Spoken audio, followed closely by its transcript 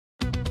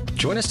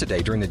Join us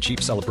today during the Jeep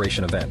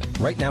Celebration event.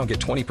 Right now, get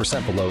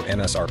 20% below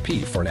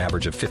MSRP for an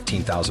average of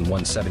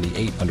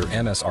 $15,178 under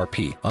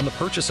MSRP on the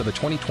purchase of a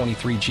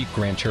 2023 Jeep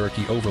Grand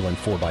Cherokee Overland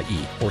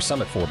 4xE or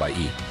Summit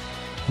 4xE.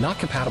 Not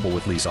compatible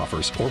with lease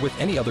offers or with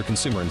any other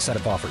consumer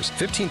incentive offers.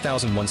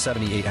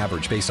 $15,178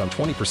 average based on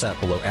 20%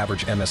 below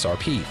average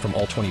MSRP from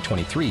all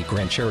 2023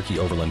 Grand Cherokee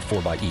Overland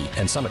 4xE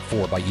and Summit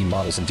 4xE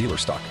models in dealer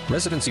stock.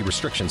 Residency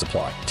restrictions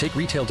apply. Take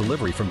retail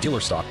delivery from dealer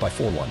stock by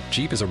 4/1.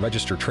 Jeep is a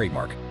registered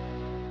trademark.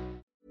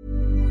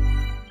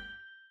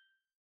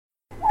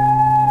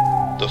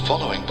 The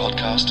following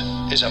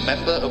podcast is a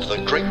member of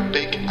the Great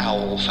Big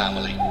Owl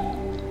family.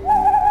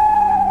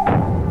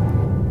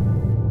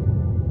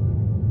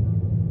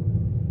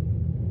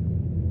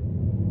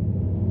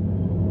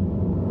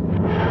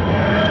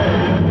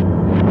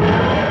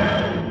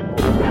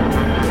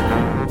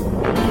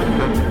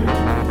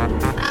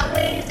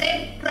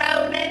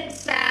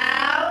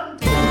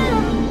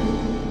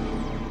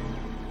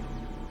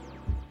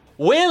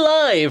 We're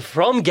live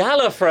from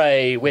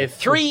Gallifrey with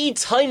three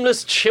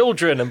timeless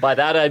children, and by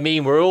that I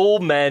mean we're all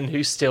men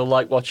who still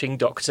like watching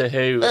Doctor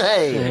Who.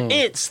 Hey.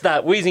 It's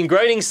that wheezing,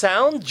 groaning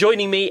sound.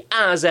 Joining me,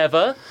 as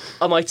ever,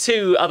 are my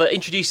two other...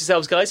 Introduce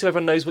yourselves, guys, so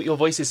everyone knows what your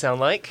voices sound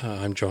like.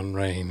 I'm John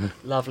Rain.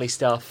 Lovely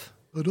stuff.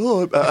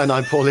 And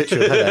I'm Paul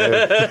Litchfield.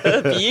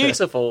 Hello.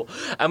 Beautiful.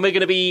 And we're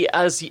going to be,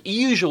 as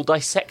usual,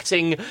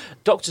 dissecting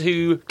Doctor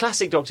Who,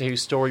 classic Doctor Who,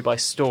 story by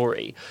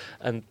story.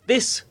 And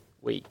this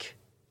week,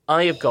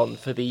 I have gone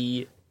for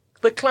the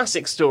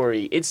classic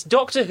story. It's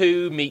Doctor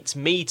Who meets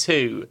Me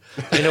Too,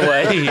 in a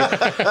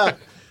way.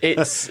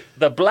 It's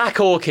the Black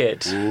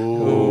Orchid.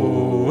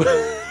 Ooh.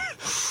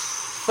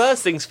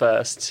 First things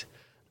first.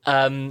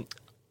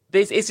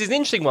 This is an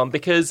interesting one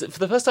because for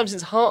the first time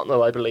since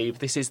Hartnell, I believe,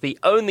 this is the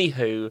only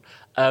Who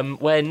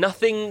where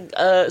nothing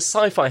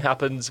sci-fi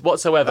happens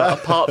whatsoever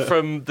apart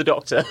from the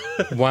Doctor.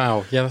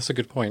 Wow, yeah, that's a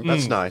good point.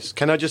 That's nice.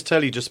 Can I just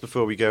tell you, just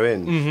before we go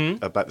in,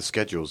 about the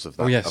schedules of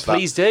that? Oh, yes. Of that?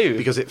 Please do.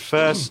 Because it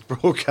first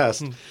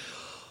broadcast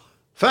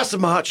 1st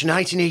of March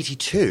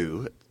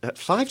 1982 at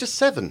 5 to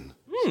 7.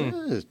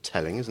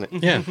 Telling, isn't it?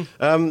 Yeah.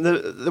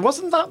 There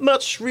wasn't that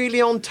much really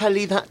on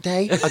telly that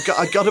day.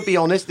 I got to be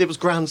honest, it was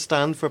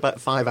grandstand for about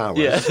 5 hours.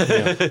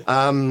 Yeah.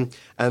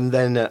 And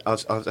then,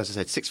 as I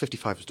said,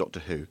 6:55 was Doctor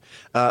Who.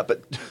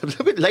 But a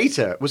little bit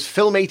later was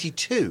Film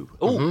 82.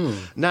 Ooh.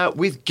 Now,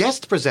 with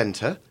guest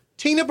presenter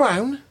Tina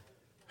Brown.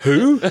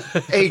 Who?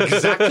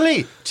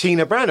 Exactly.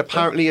 Tina Brown,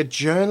 apparently a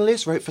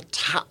journalist, wrote for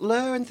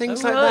Tatler and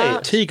things like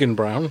that. Tegan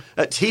Brown.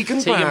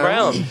 Tegan Tegan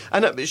Brown.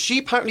 And she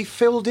apparently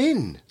filled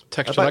in.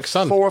 Texture About like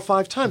sun. 4 or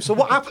 5 times. So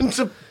what happened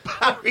to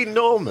Barry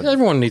Norman?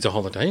 Everyone needs a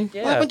holiday.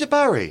 Yeah. What happened to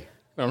Barry?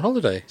 We're on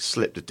holiday.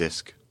 Slipped a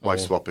disc. Wife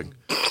swapping.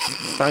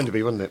 Bound to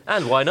be, wasn't it?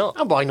 And why not?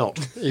 And why not?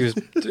 He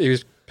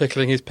was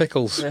pickling his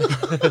pickles. His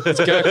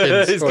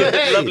gherkins. It's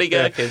good. Lovely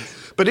gherkins.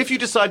 But if you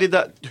decided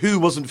that Who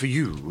wasn't for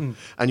you,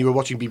 and you were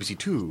watching BBC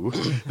Two,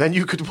 then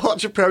you could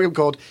watch a programme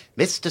called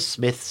Mr.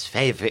 Smith's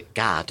Favourite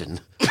Garden.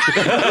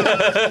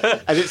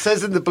 And it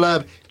says in the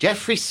blurb,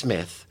 Geoffrey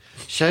Smith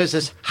shows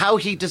us how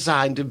he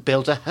designed and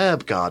built a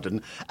herb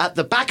garden at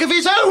the back of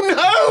his own home!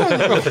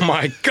 Oh,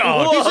 my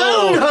God. Whoa. His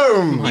own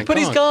home! He put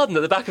his garden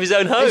at the back of his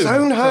own home. His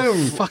own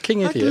home.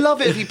 Fucking I'd idiot.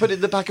 love it if he put it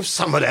in the back of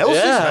someone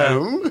else's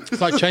home. It's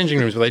like changing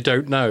rooms where they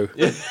don't know.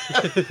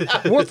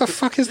 What the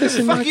fuck is this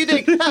in What my... do you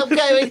think?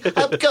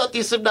 I've got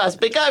you some nice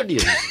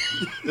begonias.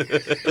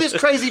 There's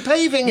crazy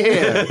paving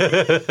here.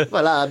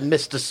 Well, I'm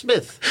Mr.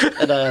 Smith,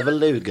 and I have a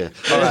Luger.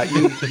 All right,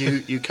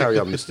 you carry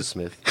on, Mr.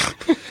 Smith.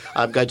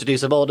 I'm going to do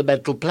some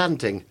ornamental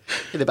planting.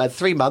 In about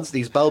 3 months,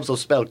 these bulbs will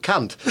spell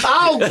cunt.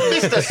 Oh,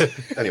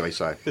 Mr. Anyway,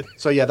 sorry.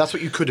 So, yeah, that's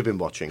what you could have been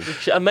watching.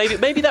 And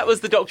maybe that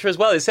was the Doctor as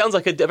well. It sounds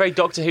like a very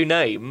Doctor Who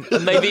name.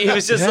 And maybe he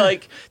was just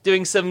like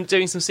doing some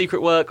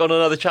secret work on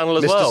another channel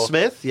as well. Mr.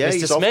 Smith, yeah, Mr.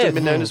 he's Smith. often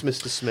been known as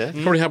Mr. Smith.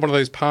 Probably had one of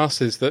those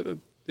passes that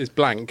is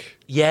blank.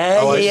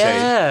 Yeah, I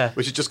yeah. see.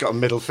 Which has just got a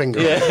middle finger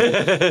on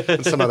it.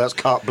 And somehow that's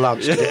carte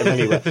blanche to get him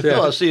anywhere.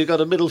 Oh, so you've got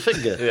a middle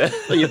finger. Yeah.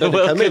 Well, you better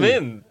Welcome come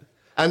in.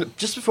 And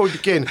just before we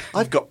begin,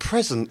 I've got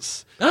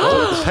presents.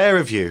 A pair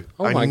of you.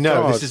 Oh I my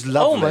know, God. this is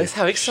lovely. Oh my,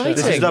 how exciting.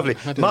 This is lovely.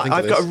 I didn't think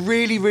I've of got a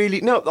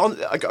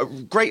this. I got a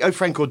great old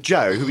friend called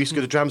Jo, who we used to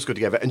go to drama school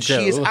together, and she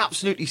is Jo.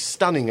 absolutely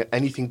stunning at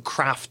anything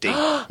crafty.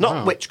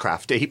 Not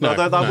witchcrafty, No,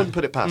 although I no. wouldn't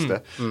put it past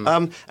her.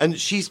 And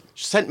she's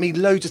sent me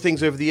loads of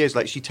things over the years,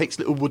 like she takes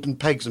little wooden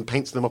pegs and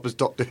paints them up as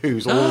Doctor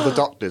Who's, all the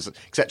Doctors,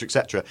 etc.,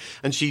 etc.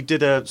 And she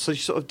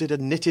sort of did a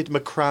knitted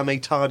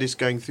macrame TARDIS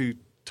going through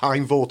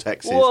time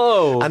vortexes.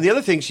 Whoa. And the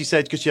other thing she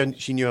said, because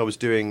she knew I was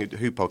doing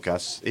Who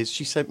podcasts, is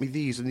she sent me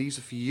these, and these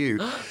are for you.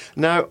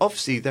 Now,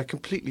 obviously, they're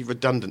completely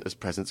redundant as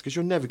presents because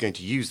you're never going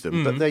to use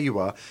them, but there you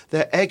are.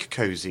 They're egg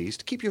cozies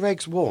to keep your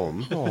eggs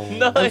warm.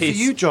 Nice. And for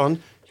you,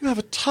 John, You have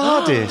a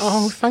TARDIS.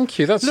 Oh, thank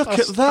you. That's Look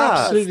at that.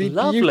 Absolutely That's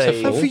lovely.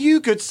 beautiful. And for you,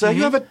 good sir,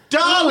 you have a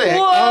Dalek.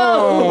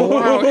 Oh,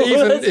 wow.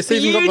 That's It's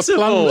even got the beautiful.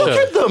 plunger. Look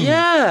at them.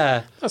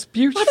 Yeah. That's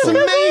beautiful.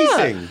 That's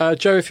amazing.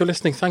 Joe, if you're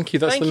listening, thank you.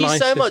 That's Thank the you so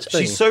nicest much.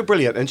 thing. She's so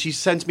brilliant, and she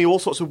sends me all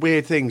sorts of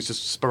weird things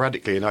just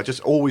sporadically, and I just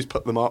always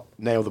put them up,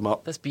 nail them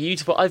up. That's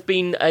beautiful. I've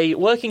been a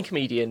working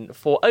comedian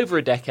for over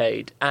a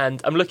decade,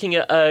 and I'm looking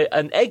at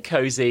an egg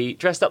cozy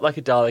dressed up like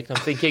a Dalek, and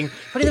I'm thinking,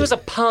 if only there was a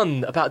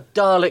pun about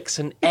Daleks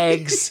and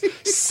eggs.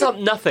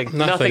 Nothing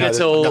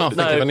at all. Can't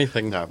think No. of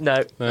anything. No.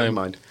 Never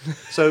mind.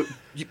 So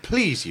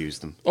please use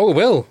them. Oh, I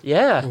will.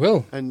 Yeah. I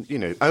will. And,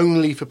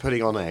 only for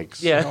putting on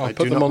eggs. Yeah. I'll I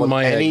put do them not on want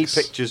my any eggs.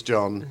 pictures,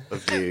 John,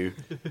 of you.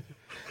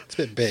 It's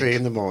a bit 3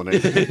 big. a.m.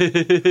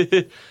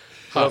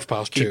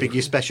 2:30. Keeping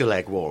your special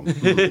egg warm.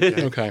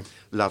 Okay.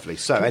 Lovely.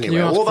 So Can anyway,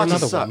 you ask all for that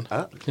another aside,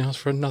 one? Can you ask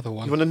for another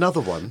one? you want another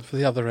one? For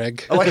the other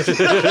egg. What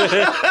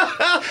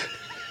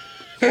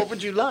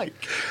would you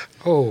like?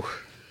 Oh,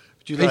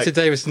 Would you Peter like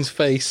Davison's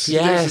face.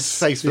 Yeah. Davis's Yes.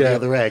 face for Yeah. the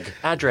other egg?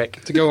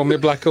 Adric. To go on my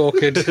black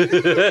orchid.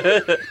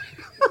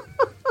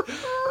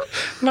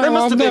 No,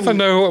 I'll have never been-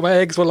 know what my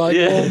eggs were like.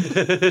 Yeah. Mom.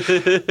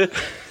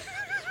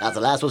 That's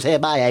the last was here,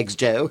 my eggs,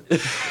 Joe.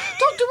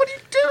 Doctor, what are you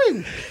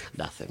doing?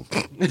 Nothing.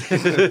 All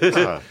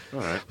right. I thought you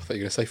were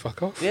going to say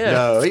fuck off. Yeah.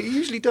 No, he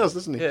usually does,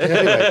 doesn't he?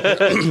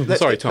 Anyway,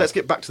 Sorry, Tom. Let's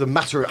get back to the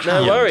matter at No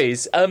hand.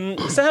 worries.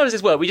 So how does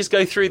this work? We just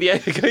go through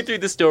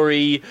the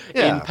story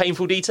Yeah. in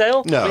painful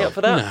detail. No. Are we up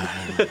for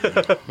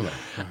that?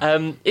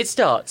 It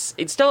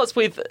starts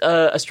with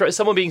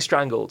someone being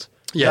strangled.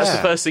 Yes. That's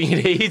the first thing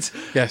you need.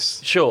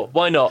 Yes. Sure,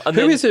 why not? And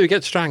Who then is it who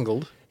gets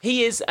strangled?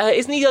 he is?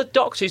 Isn't he a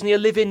doctor? Isn't he a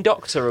live-in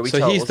doctor? Are we So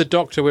told? he's the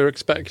doctor we're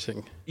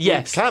expecting.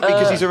 yes. Can't be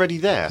because he's already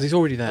there. 'Cause he's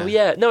already there. Oh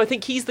yeah. No, I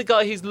think he's the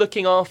guy who's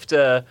looking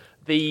after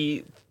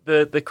the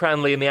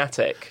Cranley in the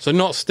attic. So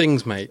not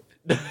Sting's mate.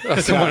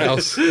 That's someone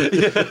else.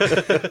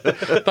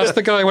 That's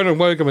the guy who went and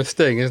woke him with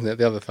Sting, isn't it?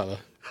 The other fella.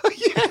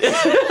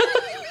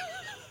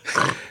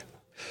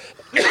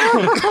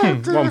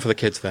 One for the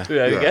kids there.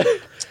 There we Yeah. go.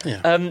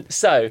 Yeah.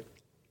 So,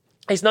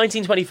 it's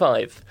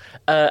 1925,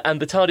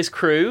 and the TARDIS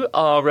crew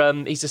are.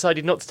 He's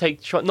decided not to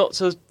take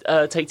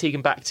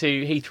Tegan back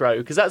to Heathrow,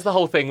 because that's the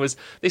whole thing.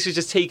 This was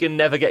just Tegan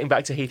never getting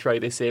back to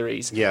Heathrow this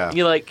series. Yeah. And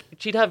you're like,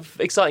 she'd have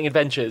exciting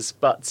adventures,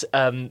 but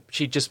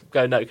she'd just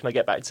go, no, can I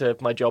get back to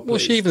my job? Well,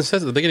 Please? she even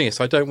says at the beginning,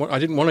 so I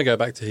didn't want to go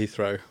back to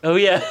Heathrow. Oh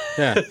yeah.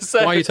 Yeah. So-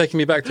 Why are you taking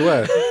me back to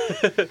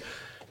where?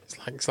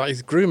 It's like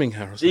he's grooming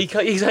her or something.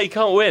 He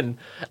can't win.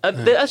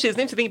 Actually, there's an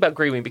interesting thing about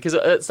grooming, because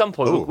at some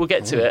point we'll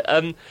get to it.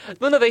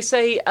 No, they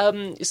say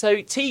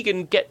so.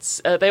 Tegan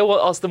gets. They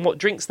all ask them what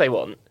drinks they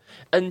want,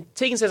 and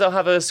Tegan says, "I'll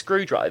have a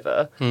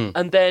screwdriver."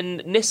 And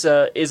then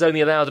Nyssa is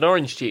only allowed an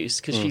orange juice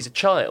because she's a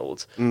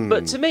child.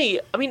 But to me,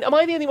 I mean, am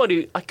I the only one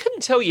who I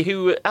couldn't tell you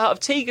who out of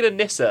Tegan and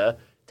Nyssa?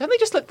 Don't they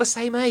just look the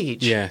same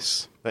age?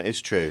 Yes. That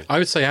is true. I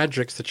would say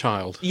Adric's the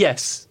child.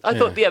 Yes, I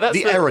thought. Yeah, that's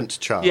The errant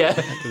child. Yeah.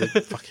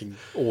 The fucking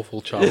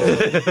awful child.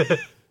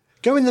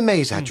 Go in the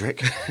maze,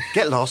 Adric.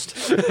 Get lost.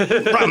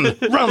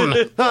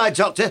 Run! Hi,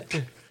 Doctor.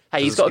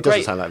 Hey, he's got a It doesn't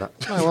great. sound like that.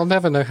 Oh, I'll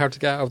never know how to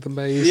get out of the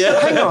maze. Yeah.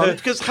 Hang on,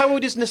 because how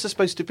old is Nyssa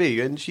supposed to be?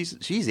 And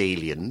she's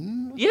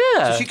alien.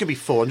 Yeah. So she could be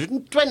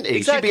 420.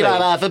 Exactly. She'd be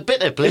like, half a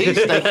bitter, please.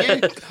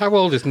 Thank you. How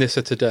old is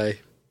Nyssa today?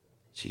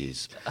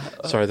 She's...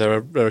 Sorry, there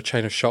are a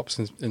chain of shops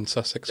in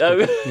Sussex.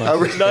 Oh,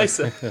 called-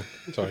 nicer. Yeah,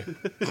 sorry.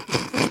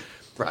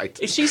 Right.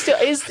 Is she still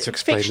to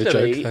explain the joke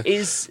fictionally? there.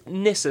 Is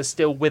Nyssa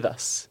still with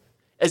us?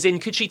 As in,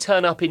 could she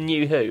turn up in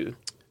New Who?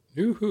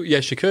 Ooh,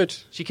 yeah, she could.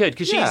 She could,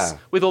 because Yeah. she's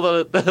with all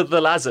the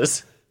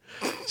Lazzers.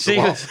 She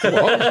was,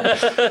 I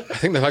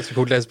think they like to be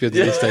called lesbians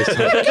these days. Tom.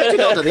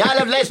 Getting on to the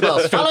Isle of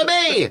Lesbos. Follow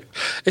me.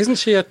 Isn't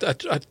she a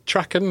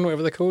Traken,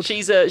 whatever they're called?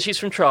 she's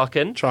from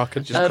Traken.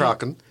 Traken. She's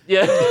Kraken.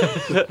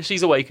 Yeah,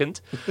 she's awakened.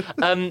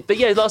 But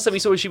yeah, last time we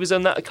saw her, she was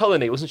on that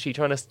colony, wasn't she?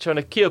 Trying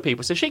to cure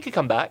people, so she could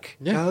come back.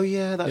 Yeah. Oh,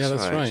 yeah, that's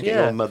right. She's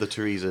Yeah. on Mother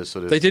Teresa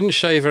sort of... They didn't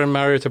shave her and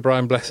marry her to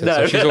Brian Blessed, No.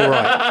 so she's all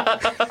right.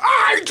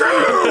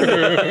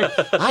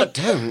 I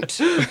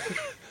don't.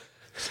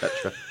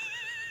 Etc.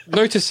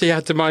 Notice he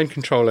had to mind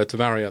control her to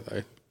marry her,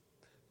 though.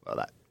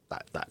 Well,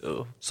 that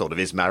sort of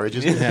is marriage,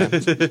 isn't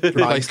it? Yeah.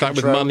 Replace that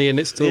with money and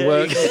it still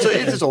works.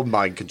 It is all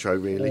mind control,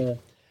 really.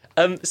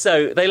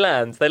 So they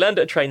land at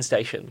a train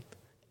station,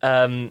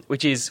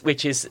 which is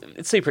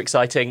super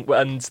exciting,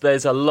 and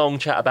there's a long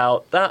chat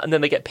about that, and then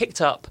they get picked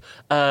up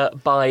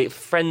by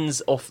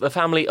friends of the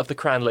family of the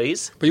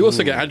Cranleys. But you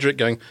also get Adric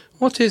going,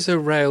 "What is a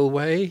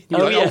railway?" And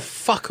you're Oh, like, yeah. "Oh,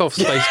 fuck off,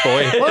 space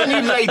boy." Why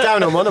don't you lay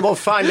down on one and we'll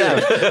find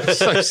out?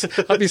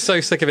 I'd be so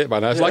sick of it by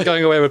now. It's like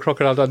going away with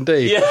Crocodile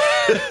Dundee. Yeah.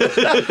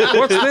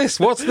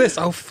 What's this?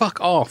 Oh,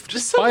 fuck off.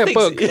 Just buy a Some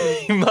book.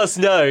 things You must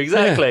know,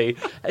 exactly.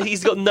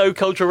 He's got no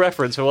cultural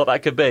reference for what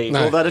that could be.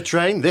 No. Call that a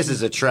train? This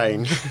is a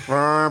train.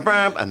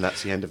 And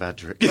that's the end of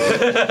Adric.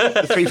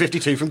 The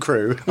 352 from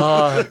Crew.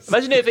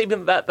 Imagine if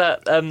even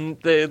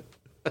the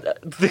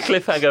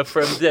cliffhanger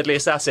from Deadly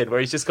Assassin,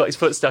 where he's just got his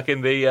foot stuck in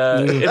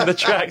the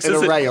tracks. In a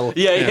isn't it? rail.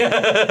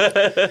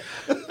 Yeah.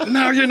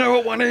 Now you know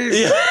what one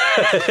is.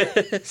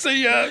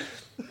 See ya.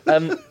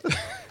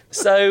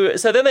 So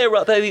then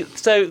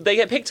they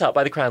get picked up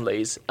by the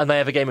Cranleys and they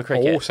have a game of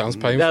cricket. Oh, sounds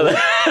painful.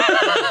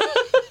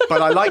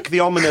 But I like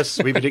the ominous,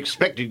 we've been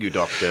expecting you,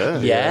 Doctor.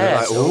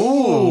 Yes. Like,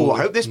 ooh, I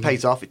hope this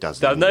pays off. It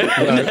doesn't. No, it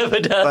never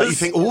does. But you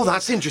think, oh,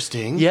 that's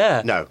interesting.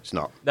 Yeah. No, it's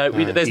not. No,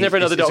 there's never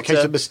another It's Doctor. a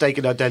case of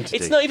mistaken identity.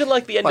 It's not even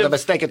like the end What a of...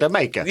 mistake to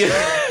make it.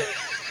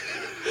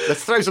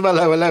 Let's throw some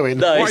hello in.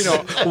 Nice.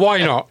 Why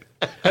not?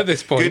 At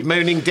this point. Good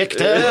morning, Dictor.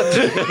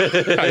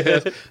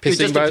 You Pissing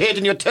just about appeared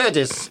in your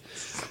turdis.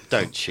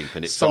 Don't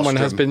cheapen it. someone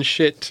has been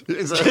shit.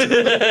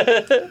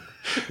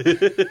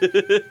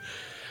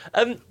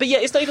 But yeah,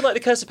 it's not even like the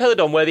Curse of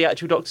Peladon where the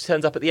actual Doctor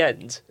turns up at the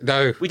end.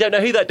 No. We don't know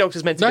who that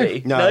Doctor's meant to No.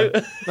 be. No.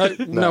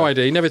 No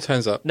idea. He never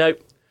turns up. No.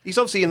 He's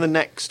obviously in the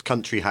next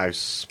country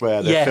house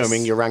where they're Yes.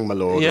 filming Yorang My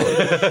Lord.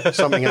 Yeah. Or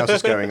something else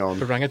is going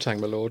on. Orangutan,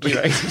 my lord.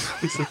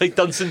 It's like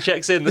Dunson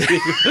checks in.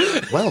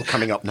 Well,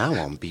 coming up now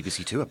on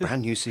BBC Two, a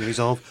brand new series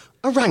of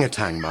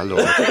Orangutan, My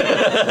Lord.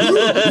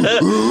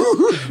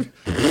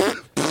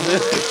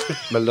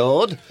 My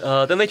Lord.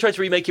 Then they tried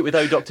to remake it with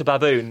Oh Dr.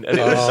 Baboon. And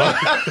it was...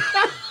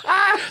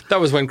 That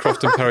was when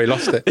Croft and Perry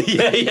lost it.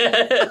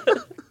 yeah.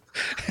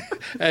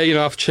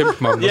 Half Chimp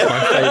Mum was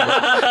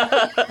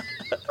my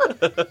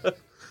favourite.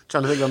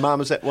 Trying to think of a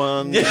Marmoset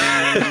one.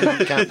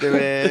 Can't do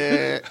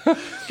it.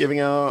 Giving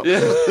up.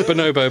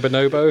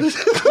 Bonobo.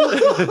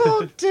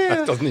 Oh, dear.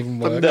 That doesn't even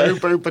work.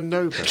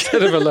 Bonobo.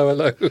 Instead of a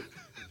lower.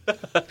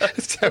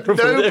 It's terrible.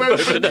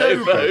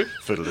 Bonobo.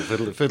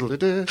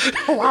 Fiddle-a-fiddle-a-fiddle-a-doo.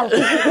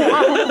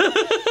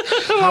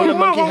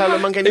 Howler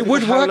monkey. It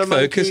would work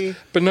though, because monkey.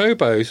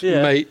 bonobos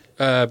Yeah. mate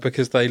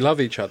because they love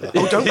each other.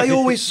 Oh, don't they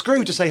always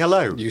screw to say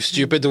hello? You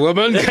stupid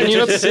woman, can you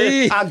not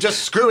see? I'm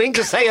just screwing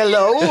to say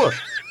hello.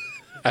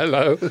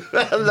 Hello.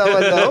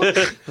 Hello.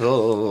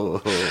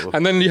 Oh.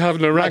 And then you have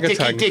an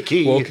orangutan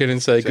Dicky. walk in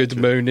and say good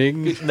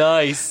morning,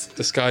 Nice.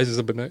 disguised as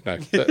a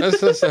bonobo. No,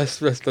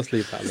 let's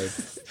leave that alone.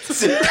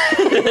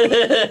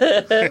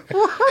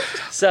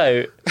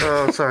 So,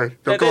 Oh, sorry.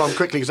 Go on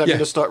quickly, because I'm Yeah. going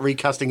to start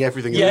recasting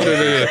everything. Yeah.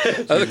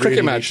 The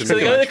cricket match. so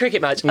they go to the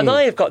cricket match, and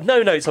I have got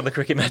no notes on the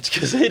cricket match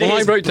because it Well, I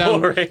is wrote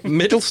down boring.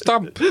 middle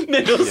stump.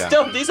 Middle Yeah.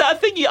 stump. Is that a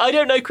thing? I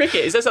don't know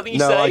cricket. Is that something you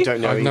No, say? I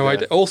don't know. I have no either.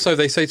 idea. Also,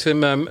 they say to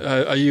him,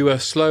 are you a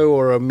slow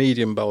or a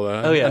medium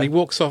bowler? Oh, yeah. And he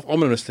walks off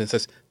ominously and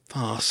says,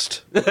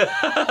 fast.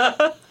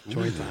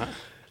 Enjoyed that.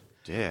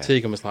 Dear.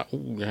 Tegan was like, oh,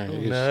 yeah,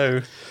 he is.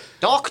 No.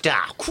 Doctor,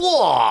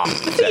 quaw,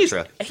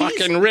 etc.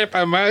 Fucking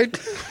ripper, mate.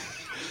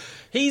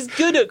 He's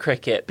good at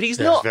cricket, but he's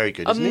Yeah, not he's very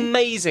good, isn't he?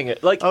 amazing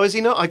at like. Oh, is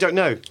he not? I don't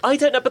know. I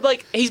don't know, but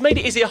like he's made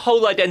it his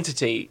whole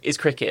identity is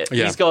cricket.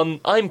 Yeah. He's gone.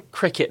 I'm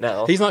cricket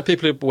now. He's like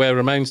people who wear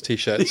Ramones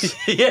t-shirts.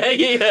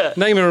 yeah.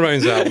 Name a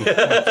Ramones album.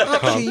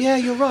 Actually, yeah,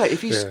 you're right.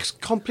 If he's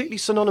completely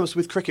synonymous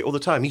with cricket all the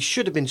time, he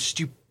should have been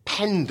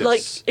stupendous.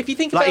 Like if you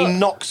think Like about he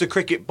knocks a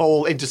cricket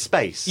ball into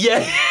space.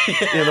 yeah.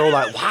 You know,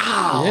 like,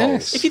 wow.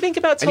 Yes. If you think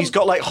about Tom, And he's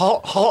got like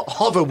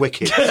hover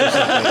wickets. Or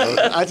something.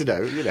 I don't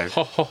know, you know.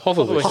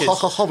 Hoverwick.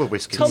 Hover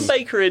whiskers. Tom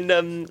Baker in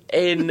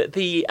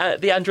the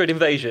Android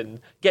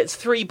Invasion gets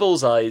 3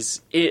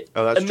 bullseyes that's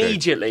true.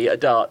 immediately at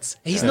darts.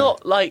 He's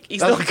not like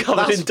he's not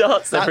covered in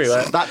darts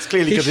everywhere. That's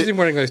clearly He because should have been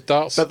wearing those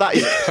darts but that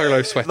is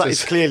polo sweaters. that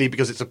is clearly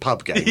because it's a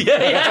pub game.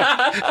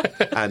 yeah.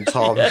 And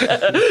Tom,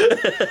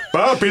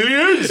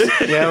 billions.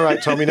 Yeah,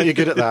 right, Tom. You know you're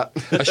good at that.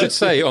 I should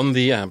say on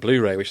the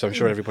Blu-ray, which I'm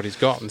sure everybody's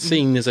got, and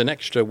seen as an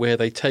extra where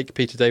they take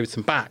Peter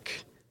Davidson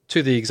back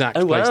to the exact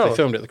place wow. they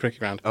filmed it at the cricket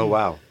ground. Oh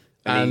wow.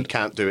 And he And-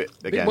 can't do it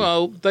again.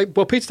 Well,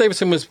 Peter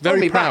Davidson was Hold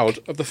me very proud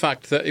back. of the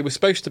fact that it was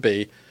supposed to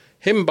be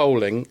him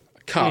bowling,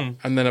 a cut,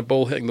 and then a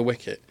ball hitting the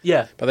wicket.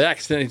 Yeah. But they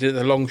accidentally did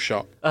the long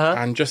shot,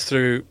 and just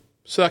through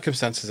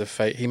circumstances of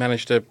fate, he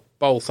managed to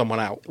bowl someone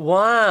out,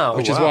 Wow.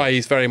 which is wow. why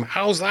he's very,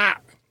 how's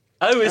that?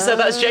 Oh, so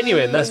that's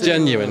genuine. That's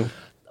Genuine.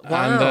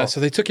 Wow. And so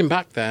they took him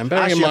back there, and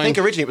bearing Actually, in I mind,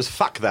 think originally it was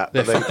fuck that,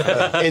 but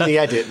they, in the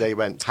edit they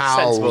went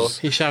Sensible. towels.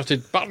 he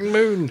shouted, Button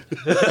Moon!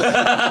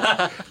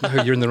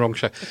 No, you're in the wrong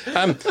show.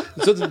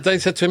 So they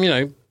said to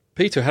him,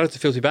 Peter, how does it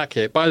feel to be back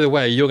here? By the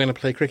way, you're going to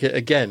play cricket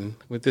again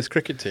with this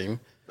cricket team.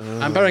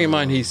 And bearing in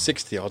mind he's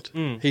 60-odd,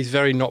 he's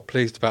very not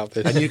pleased about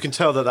this. And you can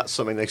tell that that's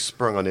something they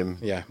sprung on him.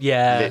 Yeah.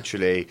 Yeah.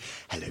 Literally.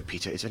 Hello,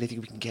 Peter. Is there anything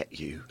we can get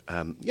you?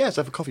 Yes,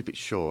 I have a coffee, but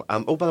sure.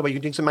 Oh, by the way,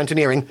 you're doing some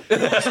mountaineering.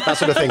 That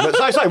sort of thing. But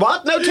sorry,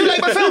 what? No, too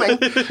late. We're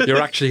filming.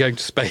 You're actually going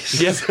to space.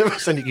 Yes. We're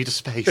sending you to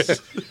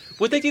space.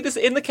 Would they do this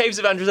in the caves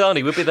of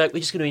Androzani? Would be like, we're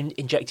just going to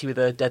inject you with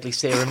a deadly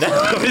serum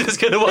now. We're just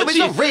going to watch It's you.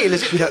 not real,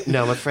 is it?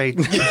 No, I'm afraid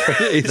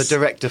the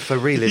director for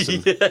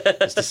realism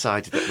has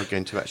decided that we're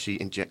going to actually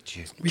inject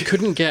you. We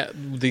couldn't get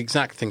the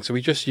exact thing, so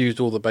we just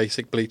used all the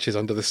basic bleaches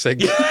under the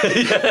sink.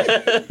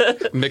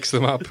 Mix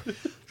them up. Do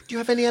you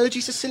have any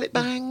allergies to Sillet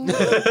Bang?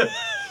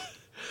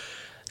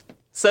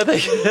 So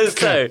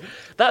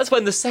that's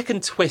when the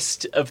second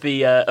twist of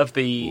the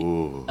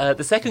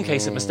second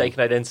case of mistaken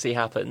identity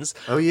happens.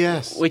 Oh,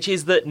 yes. Which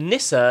is that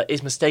Nissa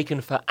is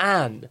mistaken for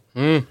Anne.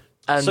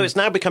 And So it's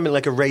now becoming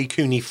like a Ray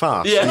Cooney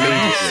farce. Yeah.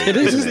 immediately, It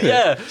is, isn't it?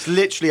 yeah. It's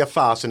literally a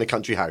farce in a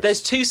country house.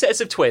 There's 2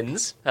 sets of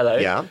twins. Hello.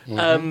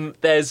 Yeah.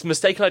 There's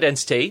mistaken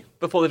identity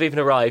before they've even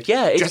arrived.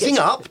 Yeah. Dressing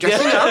up.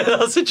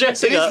 Also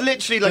dressing It up. is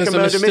literally like There's a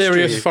a murder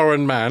mysterious mystery.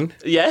 foreign man.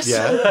 Yes.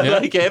 Yeah.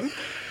 Like him.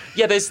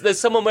 Yeah, there's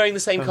someone wearing the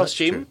same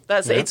costume.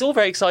 true. It's all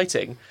very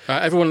exciting.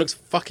 Everyone looks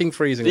fucking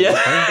freezing. Yeah.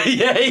 At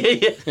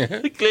this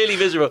yeah. Clearly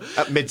miserable.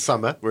 At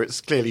Midsummer, where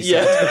it's clearly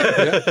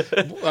set.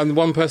 Yeah. point. And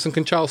one person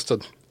can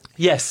Charleston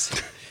Yes.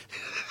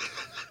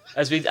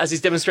 As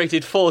he's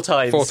demonstrated 4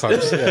 times. 4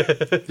 times.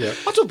 Yeah.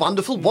 What a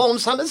wonderful warm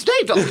summer's day,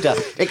 Doctor.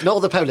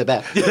 Ignore the polar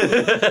bear.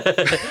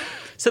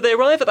 So they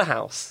arrive at the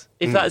house.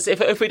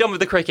 If we're done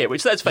with the cricket,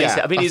 which let's face Yeah,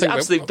 it, I mean, I it's think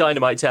absolute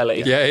dynamite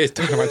telly. Yeah, it's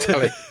Dynamite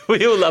Telly.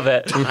 We all love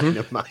it.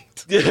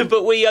 Dynamite.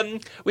 But we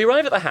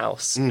arrive at the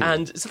house,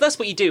 and so that's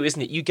what you do,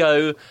 isn't it? You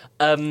go,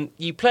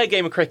 you play a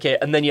game of cricket,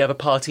 and then you have a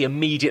party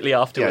immediately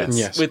afterwards,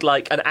 Yes. with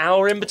like an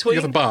hour in between.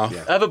 You have a bath.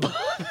 Yeah. Have a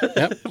bath.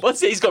 Yep.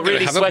 What's it? He's got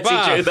really have a sweaty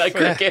bath. during that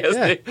Yeah, cricket,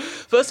 hasn't yeah. he?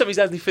 First time he's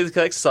had any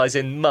physical exercise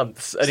in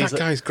months, and he's That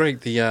guy's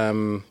great.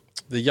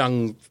 The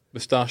young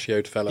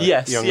mustachioed fellow.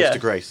 yes, Young yeah. Mr.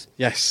 Grace.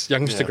 Yes,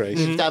 young Mr. Grace.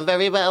 Mm-hmm. Done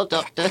very well,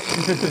 Doctor.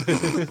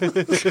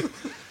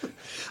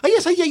 Oh,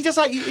 yes, he does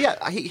that.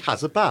 Yeah, he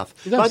has a bath.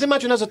 does. But I'd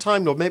imagine as a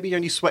Time Lord, maybe he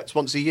only sweats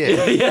once a year.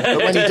 But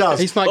when he does,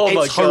 He's like- Oh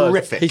my it's God.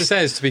 horrific. He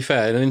says, to be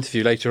fair, in an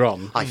interview later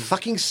on, I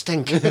fucking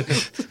stink.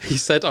 he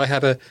said, I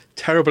had a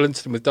terrible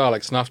incident with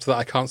Daleks, and after that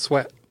I can't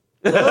sweat.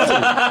 Oh,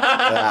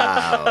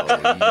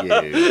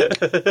 you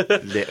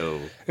little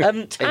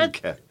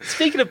tinker.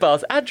 Speaking of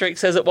baths, Adric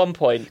says at one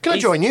point, Can I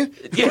join you?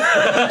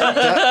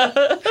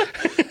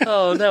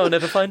 "Oh no, I'll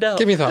never find out."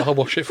 Give me that, I'll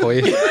wash it for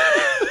you.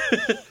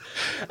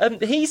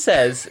 He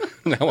says,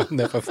 No, I'll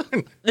never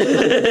find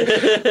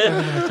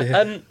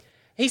it.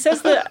 he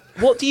says that,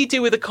 what do you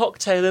do with a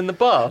cocktail in the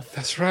bath?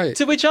 That's right.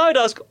 To which I would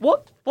ask,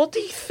 what do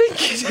you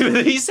think you do with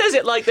it? He says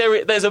it like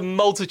there's a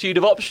multitude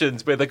of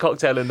options with a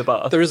cocktail in the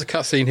bath. There is a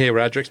cut scene here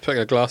where Adric's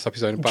putting a glass up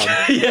his own bum.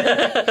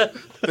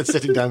 And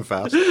sitting down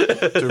fast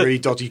to a really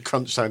dodgy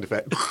crunch sound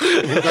effect.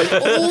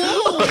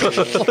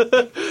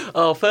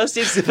 Oh, first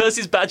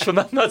his badge for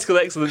mathematical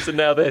excellence, and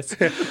now this.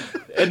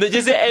 And then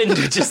does it end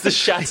with just the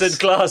shattered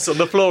glass on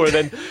the floor and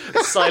then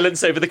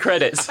silence over the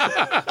credits?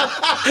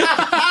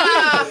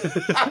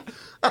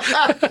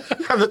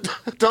 And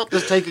the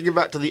doctor's taking him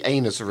back to the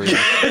anus room.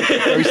 A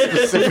very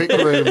specific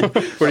room Where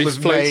that he was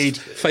floats made.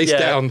 face Yeah.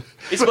 down.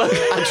 It's like,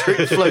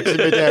 Andrew floats in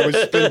midair with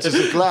splinters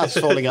of glass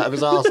falling out of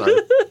his arsehole.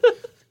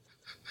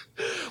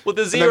 well,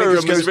 the And then zero it room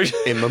just was goes,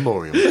 really... in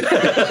memoriam.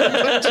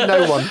 To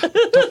no one.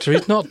 Doctor,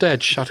 he's not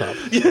dead, shut up.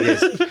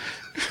 Yes.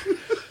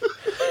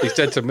 He's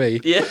dead to me.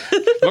 Yeah.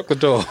 Lock the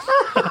door.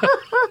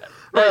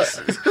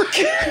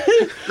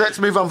 Let's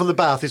move on from the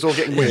bath. It's all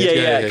getting weird.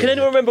 Yeah. Can yeah.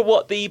 anyone remember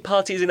what the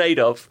party is in aid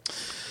of?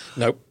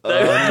 Nope.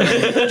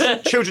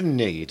 Children in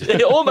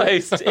need.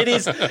 Almost.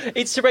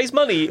 It's to raise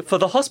money for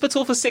the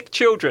Hospital for Sick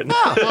Children.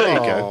 Ah, there you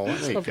Oh, go. that's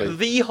There you lovely. go.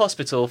 The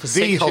Hospital for The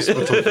Sick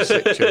hospital for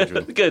sick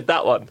children. Good,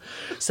 that one.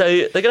 So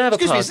they're going to have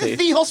Excuse a me, is party.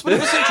 this the hospital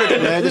for sick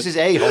children? No, this is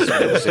a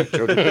hospital for sick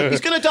children.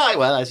 He's going to die.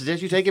 Well, I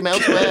suggest you take him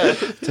elsewhere.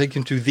 Take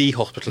him to the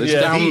hospital. It's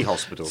Yeah. down, The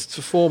hospital. It's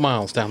 4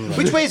 miles down the road.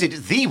 Which way is it?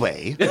 The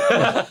way?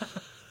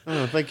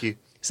 Oh, thank you.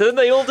 So then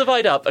they all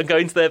divide up and go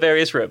into their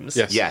various rooms.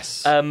 Yes.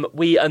 Yes. And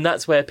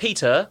that's where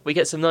we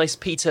get some nice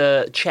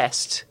Peter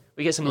chest.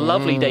 We get some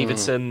lovely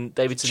Davidson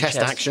Chest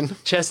action.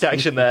 Chest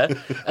action there.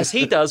 As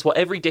he does what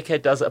every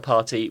dickhead does at a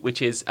party,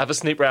 which is have a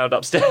snoop round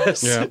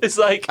upstairs. Yeah. It's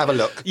like Have a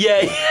look.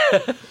 Yeah.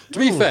 To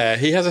be fair,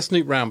 he has a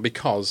snoop round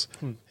because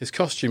his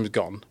costume's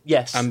gone.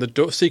 Yes. And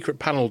the secret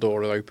panel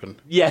door is open.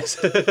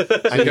 Yes.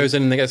 And he goes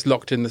in and he gets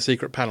locked in the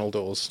secret panel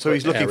doors. So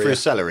he's looking for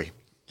his celery.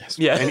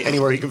 Yeah.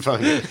 Anywhere he can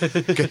find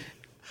it. Okay.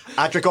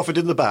 Adric offered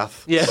in the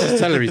bath. Yeah.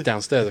 Celery's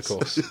downstairs, of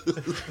course.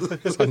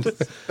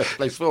 Best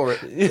place for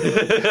it.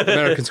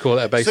 Americans call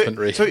it a basement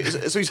So,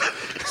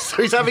 reef.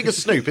 so he's having a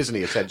snoop, isn't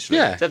he, essentially?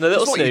 Yeah. Having a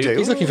little That's what you snoop. do.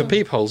 He's looking for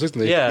peepholes, isn't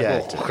he? Yeah.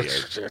 Yeah.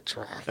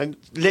 And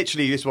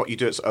literally, this is what you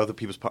do at other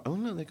people's parties. Oh,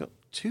 no, they've got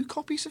 2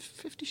 copies of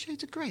 50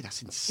 Shades of Grey.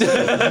 That's insane.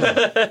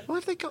 Why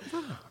have they got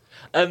that?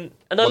 And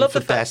I One love for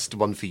the fact. best,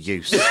 one for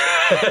use. Dead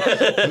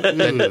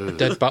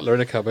butler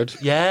in a cupboard.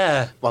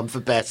 Yeah. One for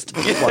best,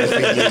 one for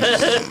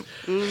use.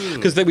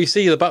 Because we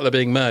see the butler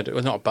being murdered.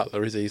 Well, not a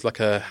butler, is he? He's like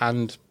a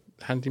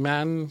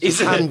handyman. He's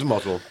Hand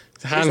model.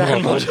 Hand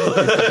hand model.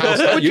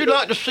 Would you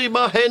like to see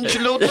my hand,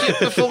 your lordship,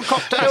 before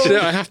cocktail? Actually,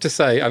 I have to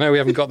say, I know we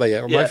haven't got there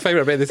yet. Yeah. My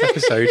favourite bit of this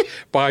episode,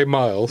 by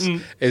miles,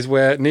 is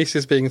where Nice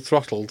is being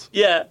throttled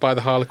Yeah. by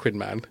the Harlequin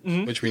man,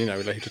 which we know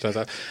later turns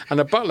out.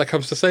 And a butler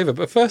comes to save her,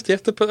 but first he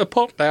has to put a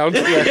pot down.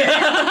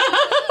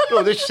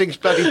 Oh, this thing's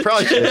bloody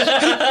priceless.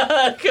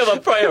 Come on,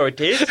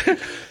 priorities.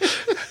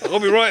 I'll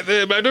be right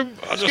there, madam.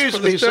 I'll just Excuse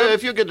put me, this sir, down.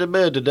 if you're going to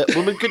murder that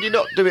woman, could you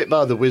not do it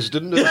by the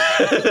wisdom?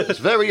 It's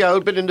very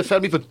old, been in the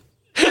family for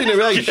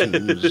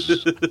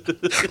generations.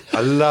 I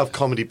love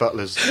comedy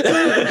butlers.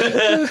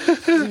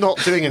 Not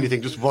doing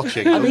anything, just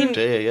watching. Oh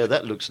dear, yeah,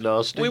 that looks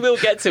nasty. We will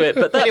get to it,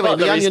 but that Anyway,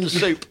 butler the is- onion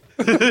soup.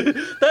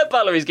 That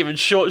butler is given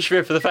short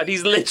shrift for the fact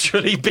he's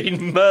literally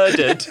been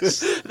murdered.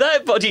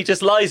 That body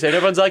just lies there and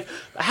everyone's like,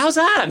 how's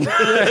Anne?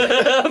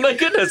 Oh my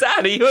goodness,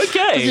 Anne, are you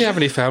okay? Does he have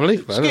any family?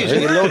 I don't Excuse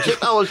me, know. Your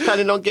Lordship, I was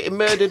planning on getting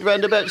murdered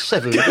round about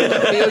 7. Would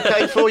that be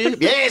okay for you?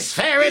 Yes,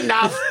 fair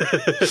enough.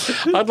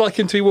 I'd like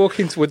him to be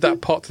walking with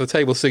that pot to the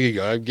table singing,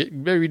 I'm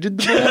getting married in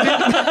the morning.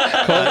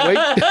 Can't wait.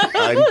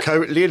 I'm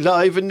currently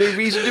alive and no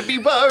reason to be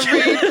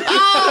worried.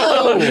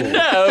 Oh!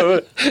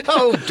 No.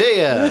 Oh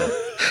dear,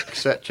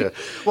 etc.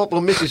 What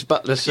will Mrs.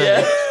 Butler say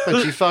Yeah.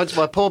 when she finds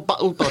my poor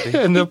buttled body?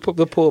 And the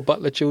poor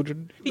butler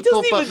children. He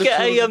doesn't Poor even get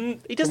butler a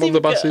children. he doesn't Among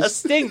even the get a buses.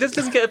 sting.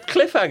 Doesn't get a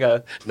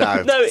cliffhanger.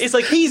 No. No, it's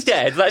like he's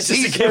dead. That's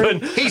just a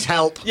given. He's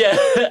help. Yeah.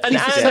 And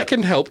He's the Anne,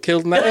 second help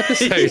killed in that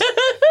episode.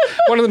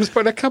 One of them's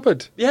put in a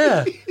cupboard.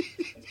 yeah.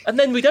 And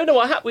then we don't know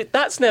what happened.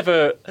 That's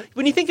never.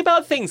 When you think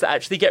about things that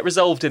actually get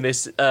resolved in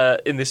this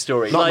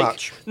story, Not like,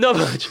 much. not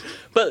much,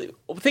 but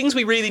things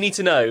we really need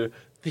to know.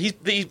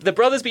 The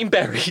brother's been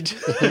buried.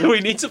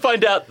 We need to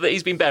find out that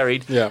he's been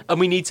buried, Yeah. and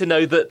we need to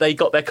know that they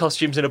got their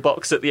costumes in a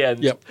box at the end.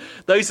 Yep.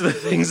 Those are the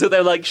things that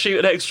they're like, shoot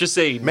an extra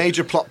scene.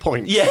 Major plot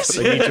points Yes.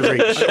 that they need to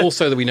reach.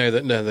 Also, that we know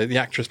that the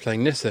actress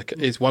playing Nissa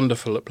is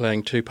wonderful at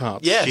playing two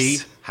parts. Yes. She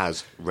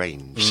has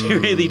range. She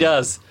really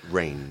does.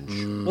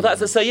 Range. Well,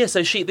 that's so. Yeah,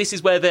 so this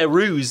is where their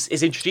ruse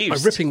is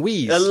introduced. A ripping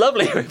wheeze. A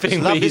lovely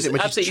ripping Lovely, wheeze. isn't it, when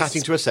she's Absolutely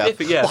chatting to herself.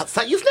 spiffy, yeah. What's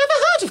that? You've never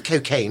heard of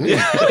cocaine?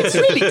 Oh, it's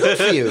really good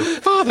for you.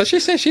 Father, she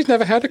says she's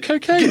never had a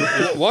cocaine.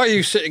 Why are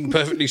you sitting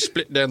perfectly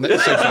split down that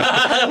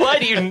sofa? Why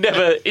do you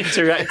never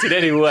interact in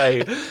any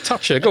way?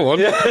 Touch her, go on.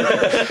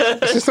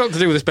 It's not to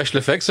do with the special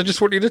effects, I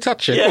just want you to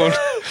touch her, go on.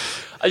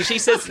 And she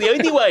says the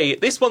only way,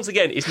 this once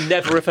again is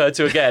never referred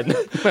to again.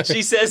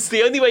 She says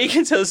the only way you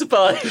can tell the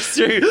supply is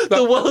through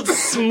the world's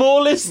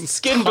smallest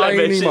skin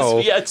blemish. Tiny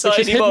mole. Yeah, Which is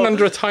tiny hidden mole.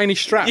 under a tiny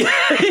strap.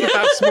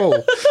 That small.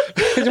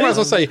 You might as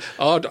well say,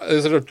 oh,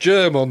 there's a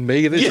germ on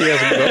me that she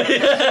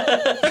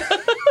hasn't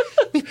got.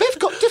 We've both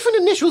got different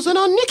initials in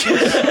our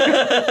knickers.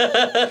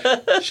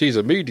 She's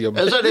a medium.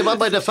 There's only one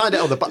way to find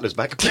out. Oh, the butler's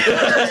back.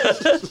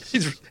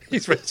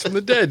 He's raised from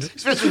the dead.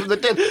 It's written from the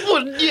dead.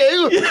 Wouldn't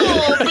you?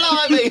 Oh,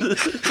 blimey.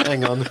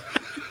 Hang on.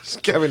 What's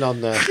going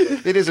on there?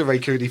 It is a Ray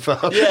Cooney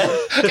farm. Yeah.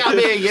 Come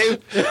here, you.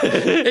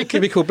 It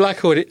could be called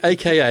Black Orchid,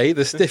 a.k.a.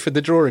 the stiff in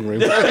the drawing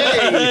room.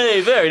 Hey.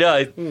 Hey, very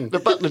nice.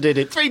 The butler did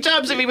it 3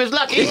 times if he was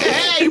lucky.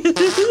 Hey.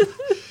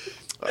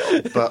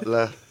 Oh,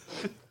 butler.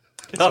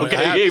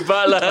 Okay, you I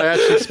butler.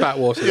 actually spat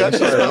water. Yeah,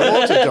 sorry, that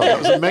water, John. That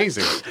was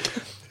amazing.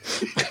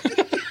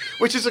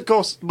 Which is, of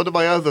course, one of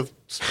my other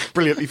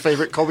brilliantly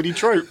favourite comedy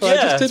tropes. I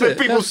just did So it.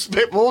 people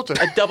spit water.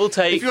 A double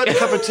take. If you had a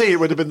cup of tea, it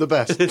would have been the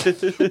best. 3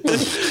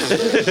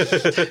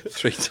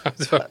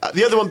 times.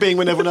 The other one being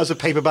when everyone has a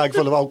paper bag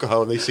full of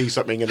alcohol and they see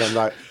something and then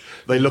like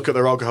they look at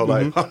their alcohol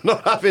like, I'm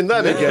not having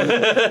that again,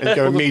 and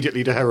go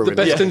immediately to heroin. The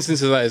best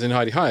instance of that is in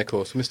Heidi High, of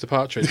course, Mr.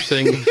 Partridge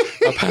seeing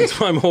a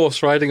pantomime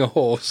horse riding a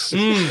horse,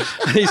 and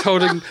he's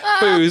holding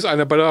booze and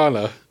a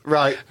banana.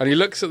 Right. And he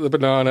looks at the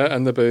banana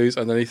and the booze,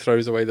 and then he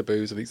throws away the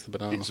booze and eats the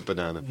banana. It's a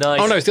banana. Nice.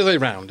 Oh no, it's the other way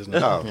round, isn't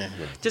it? Oh. Yeah.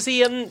 Does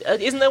he?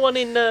 Isn't there one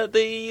in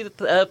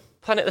the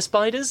Planet of the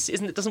Spiders?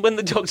 Isn't it? Doesn't when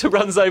the Doctor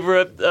runs over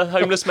a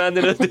homeless man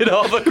in a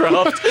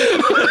hovercraft?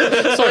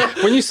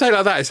 Sorry, when you say it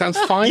like that, it sounds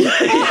fine.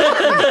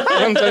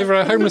 Runs over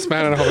a homeless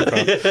man in a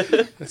hovercraft.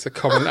 It's a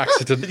common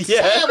accident.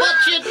 Yeah. Hey,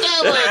 what you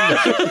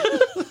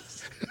doing?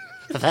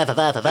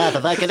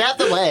 Get out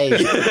the way,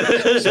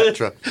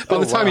 etc. By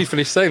the time he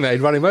finished saying that,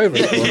 he'd run him over.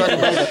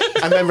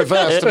 And then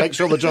reverse to make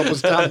sure the job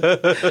was done.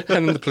 And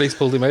then the police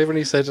pulled him over and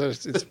he said,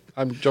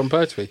 I'm John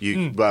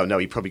Pertwee. Well, no,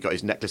 he probably got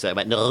his necklace out and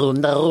went, no,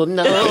 no,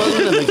 no,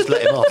 and they just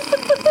let him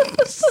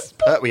off.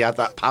 Pertwee had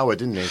that power,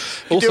 didn't he?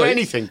 He'd do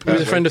anything, He was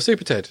Pertwee. a friend of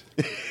Super Ted.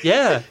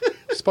 Yeah.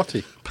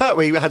 Spotty.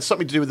 Pertwee had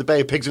something to do with the Bay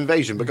of Pigs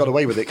invasion, but got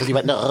away with it because he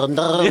went, no,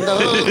 no, no.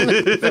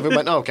 Everyone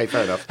went, oh, okay,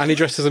 fair enough. And he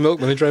dressed as a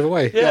milkman and drove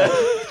away. Yeah.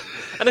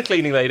 And a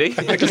cleaning lady.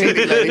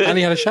 And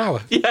he had a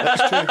shower.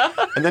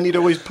 And then he'd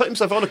always put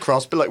himself on a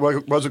cross, bit like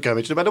Rosal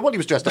Gummidge, no matter what he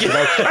was dressed up,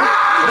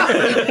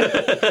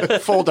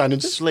 fall down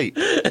and sleep.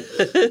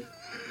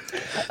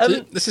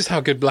 This is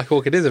how good Black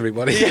Orchid is,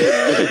 everybody.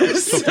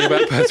 Talking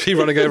about Pertwee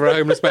running over a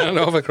homeless man on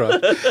a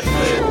hovercraft.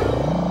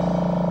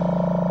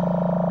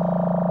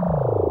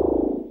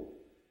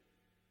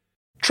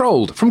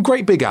 Trolled from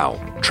Great Big Owl,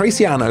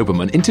 Tracy Ann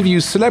Oberman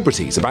interviews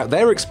celebrities about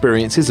their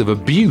experiences of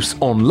abuse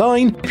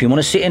online. If you want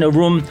to sit in a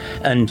room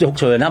and talk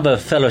to another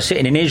fellow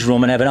sitting in his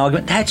room and have an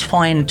argument, that's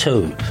fine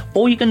too.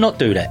 Or you can not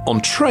do that.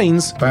 On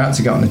trains, About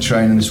to get on the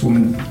train and this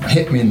woman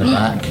hit me in the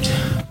back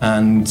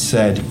and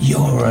said,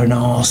 "You're an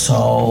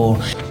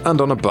arsehole." and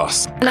on a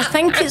bus. And I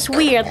think it's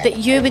weird that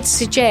you would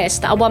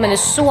suggest that a woman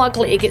is so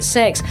ugly to get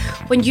sex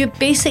when you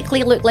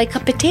basically look like a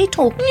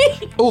potato.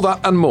 All that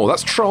and more.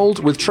 That's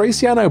Trolled with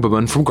Tracy Ann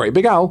Oberman from Great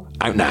Big Owl,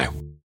 out now.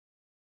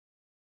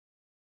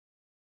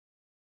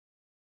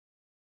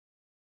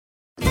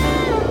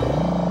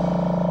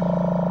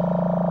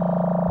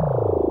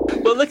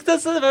 Well,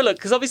 let's have a look,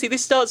 because obviously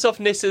this starts off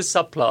Nissa's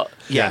subplot,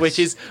 Yes. which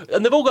is,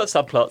 and they've all got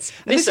subplots.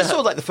 And this Nissa- is sort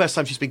of like the first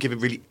time she's been given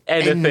really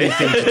Anything.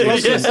 anything to do. Well, I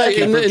was gonna say,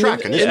 Keep her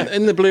tracking,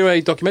 in the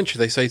Blu-ray documentary,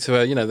 they say to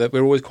her, that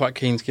we're always quite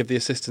keen to give the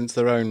assistants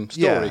their own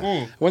story.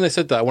 Yeah. When they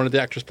said that, I wanted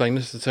the actress playing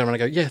this to turn around and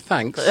go, yeah,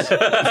 thanks.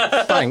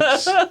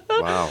 Thanks.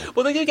 Wow.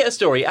 Well, they do get a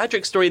story.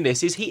 Adric's story in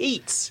this is he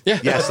eats. Yeah.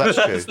 Yes, that's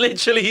true. That's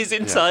literally his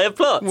entire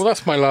plot. Well,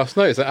 that's my last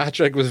note, is that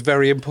Adric was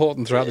very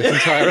important throughout this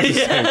entire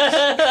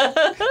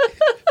episode.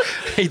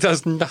 He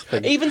does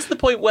nothing. Even to the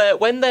point where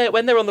when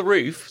they're on the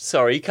roof,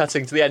 sorry,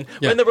 cutting to the end,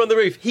 when they're on the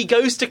roof, he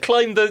goes to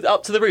climb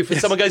up to the roof, and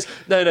someone goes,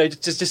 no,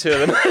 just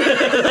hear them.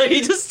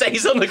 He just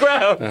stays on the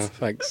ground. Oh,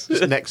 thanks.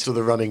 Just next to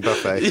the running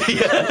buffet.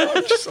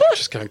 I'll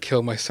just go and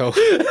kill myself.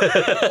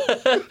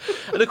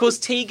 And of course,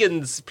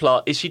 Tegan's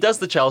plot is she does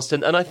the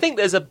Charleston, and I think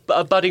there's a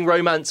budding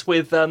romance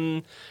with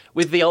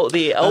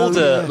the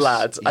older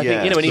lad. I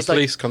think, and the he's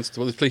police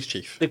constable, the police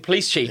chief. the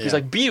police chief. He's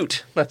like,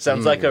 Butte. That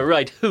sounds like a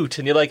right hoot.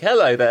 And you're like,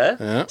 hello there.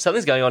 Yeah.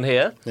 Something's going on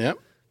here. Yeah.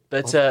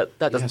 But that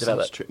doesn't Yes, develop.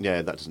 that's true.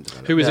 Yeah, that doesn't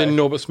develop. Who was in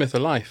Norbert Smith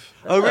Alive?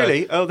 Oh,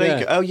 really? Oh, there Yeah.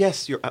 you go. Oh,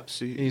 yes, you're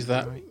absolutely He's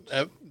that.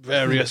 right.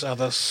 Various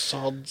other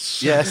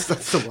sods. Yes,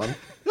 that's the one.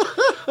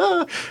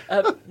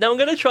 Now I'm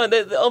going to try.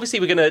 Obviously,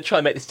 we're going to try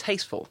and make this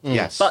tasteful.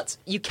 Yes. But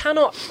you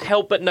cannot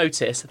help but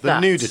notice The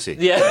that nudity.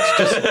 Yeah.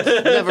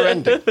 Never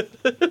ending.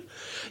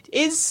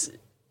 Is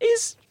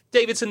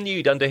Davidson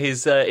nude under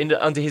his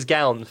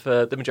gown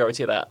for the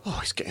majority of that? Oh,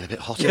 he's getting a bit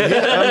hot in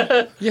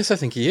here. Yes, I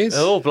think he is.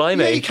 Oh,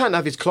 blimey! Yeah, he can't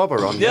have his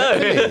clobber on. No.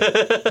 Yet,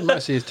 can he? You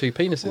might see his two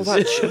penises.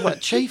 All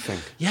that chafing.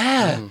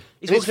 Yeah.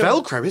 He's And it's walking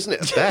around- Velcro, isn't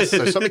it, at best?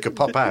 So something could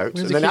pop out, and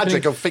he then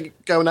keeping- Adric will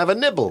go and have a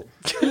nibble.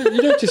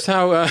 You notice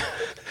how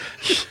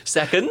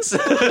seconds.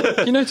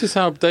 you notice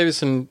how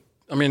Davison.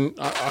 I mean,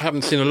 I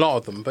haven't seen a lot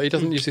of them, but he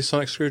doesn't use his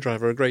sonic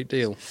screwdriver a great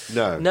deal.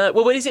 No. No.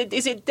 Well, is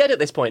it dead at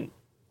this point?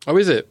 Oh,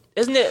 is it?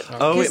 Isn't it?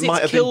 Oh, 'Cause it might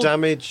it's have killed- been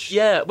damaged.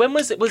 Yeah. When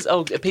was it?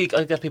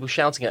 I got people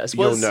shouting at us.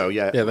 You'll Was know,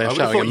 yeah. Yeah, they're I would have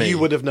shouting at thought me. you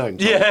would have known.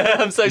 Tom. Yeah.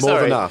 I'm so More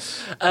sorry. than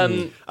us.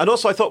 Um, And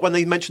also, I thought when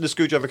they mentioned the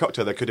screwdriver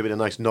cocktail, there could have been a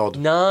nice nod.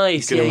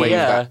 Nice. You could have waved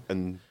Yeah. that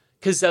and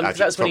Because Adric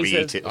that's when he probably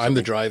said, eat it. or I'm the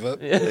something. driver.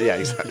 Yeah,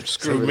 exactly.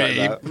 Screw Something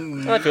me. like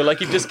that. I feel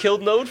like you've just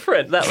killed an old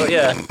friend. That was,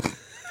 yeah.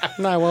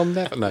 No, I'll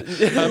never. No.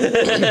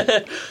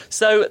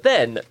 So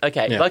then,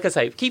 okay, Yeah. like I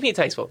say, keeping it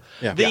tasteful.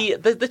 Yeah.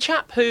 The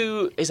chap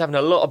who is having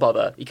a lot of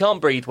bother, he can't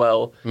breathe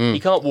well, he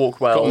can't walk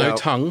well. Got no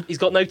tongue, He's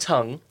got no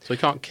tongue. so he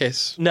can't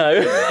kiss.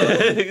 No,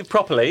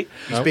 properly.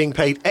 He's being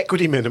paid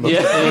equity minimum.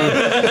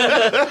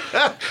 Yeah.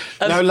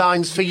 No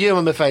lines for you,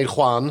 I'm afraid,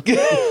 Juan.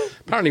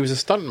 Apparently, he was a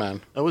stuntman.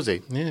 Oh, was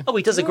he? Yeah. Oh,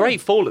 he does a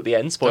great fall at the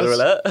end. Spoiler Does.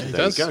 alert. He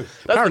There does. you go.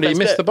 Apparently, he best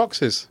missed bit. the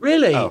boxes.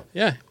 Really? Oh.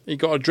 Yeah, he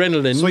got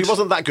adrenaline. So he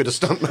wasn't that good a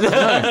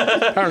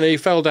stuntman. Apparently, he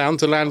fell down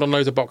to land on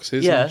loads of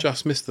boxes Yeah. and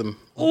just missed them.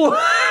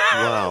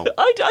 Wow.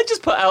 I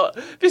just put out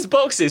these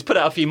boxes, put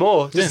out a few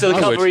more, just Yeah, so they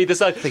I cover would. either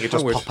side. I think it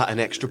just would. pop out an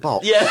extra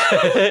box.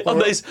 Yeah, on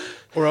those.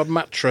 Or a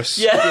mattress.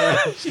 Yeah.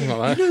 Something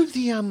like You that.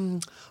 know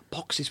the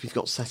boxes we've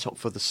got set up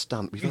for the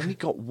stunt? We've only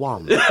got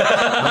one.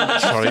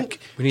 Sorry,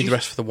 we need the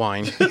rest for the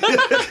wine.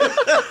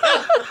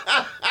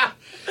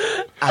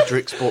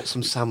 Adric's bought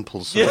some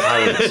samples for the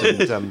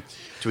parents and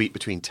to eat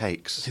between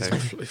takes. So.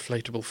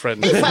 Inflatable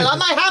friend. Fell on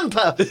my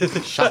hamper!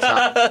 Shut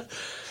up.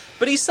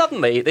 But he's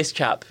suddenly, this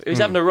chap, who's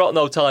having a rotten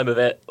old time of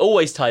it,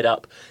 always tied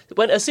up,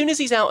 as soon as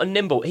he's out and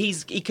nimble, he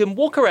can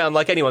walk around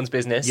like anyone's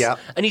business. Yeah.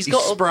 And he's He's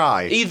got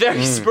spry. He's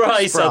very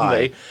spry Spry.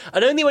 suddenly.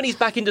 And only when he's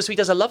back into, so he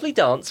does a lovely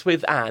dance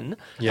with Anne.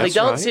 Yeah, and they that's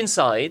dance right.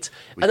 inside.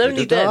 And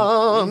only then.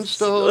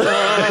 Danced all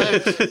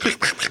night.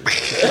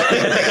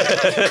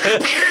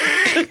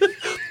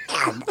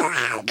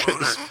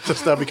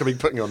 Just now becoming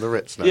putting on the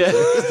Ritz now. Yeah.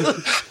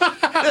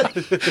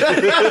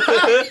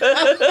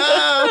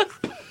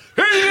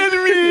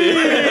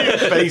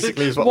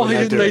 Basically is what Why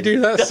they're didn't they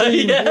doing. do that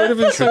scene? Yeah. It would have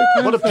been so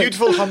What a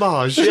beautiful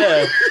homage.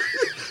 Yeah.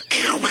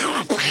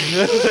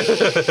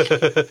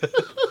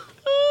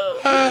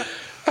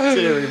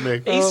 Deary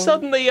me. He's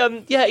suddenly,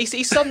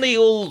 he's suddenly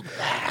all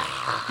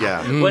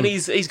Yeah. when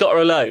he's got her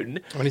alone.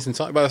 When he's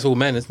inside, well, that's all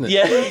men, isn't it?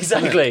 Yeah,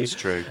 exactly. It's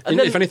true. And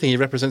then If anything, he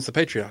represents the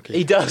patriarchy.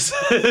 he does.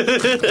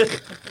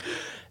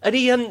 And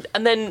he and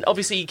then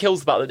obviously he kills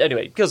the butler.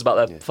 Anyway, kills the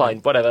butler. Fine,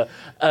 whatever.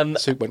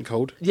 Soup went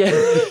cold. Yeah.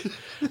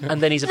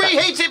 And then he's about.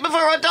 Reheat it before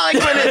I die,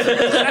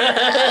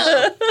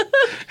 Gwyneth!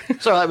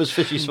 So that was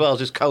Fishy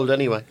Swells, it's cold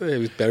anyway. He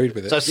was buried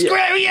with it. So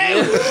screw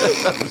you!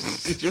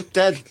 You're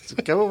dead.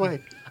 Go away.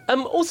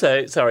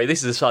 Also, sorry,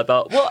 this is a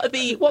sidebar.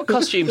 What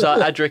costumes are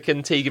Adric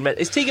and Tegan meant?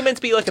 Is Tegan meant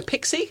to be like a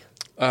pixie?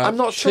 I'm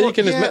not sure.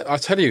 Tegan is Yeah. meant, I'll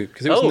tell you,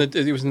 because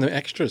it was in the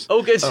extras.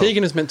 Oh, good.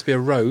 Tegan is meant to be a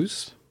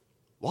rose.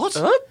 What?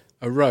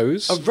 A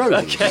rose. A rose.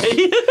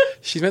 Okay.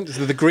 She's meant to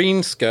be the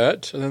green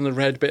skirt and then the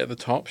red bit at the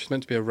top. She's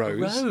meant to be a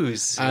rose.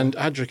 Rose. And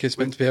Adric is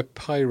meant to be a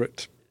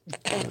pirate.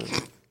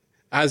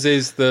 As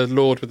is the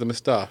Lord with the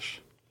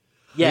moustache.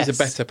 Yes. He's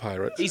a better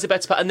pirate. He's a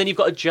better part, and then you've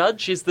got a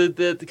judge. Is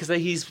because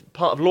he's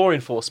part of law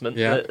enforcement,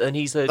 Yeah. and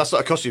he's a. That's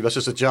not a costume. That's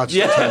just a judge.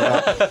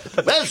 Yeah.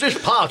 Where's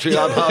this party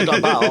I've heard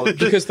about?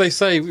 Because they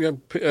say,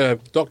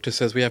 Doctor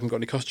says we haven't got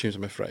any costumes,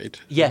 I'm afraid.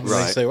 Yes. And they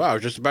Right. say, well, I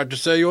was just about to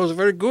say yours are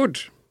very good.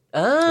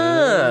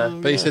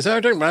 But But he says, oh,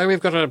 don't worry, we've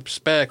got a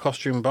spare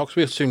costume box.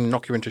 We'll soon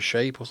knock you into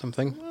shape or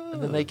something.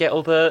 and then they get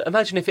all the.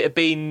 Imagine if it had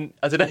been,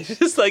 I don't know,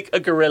 just like a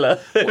gorilla.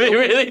 I mean,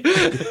 really.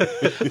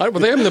 Well,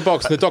 they open the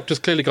box and the Doctor's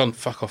clearly gone,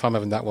 fuck off, I'm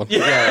having that one.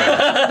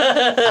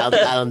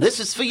 And this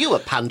is for you, a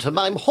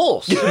pantomime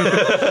horse.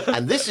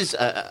 And this is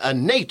a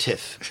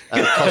native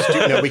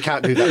costume. No, we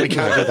can't do that. We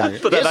can't do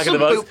that. Put that Here's back in some the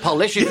box. boot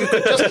polish. If you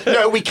could just...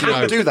 No, we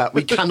can't do that.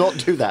 We cannot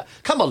do that.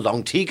 Come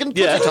along, Tegan, put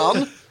it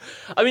on.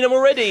 I mean, I'm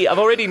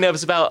already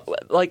nervous about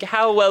like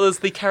how well is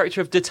the character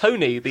of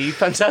Detoni, the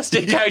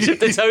fantastic character of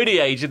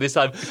Detoni, age in this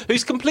time,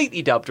 who's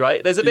completely dubbed,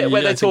 right? There's a bit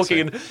where Yeah, they're I think talking,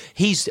 and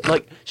he's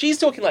like, she's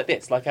talking like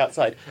this, like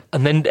outside,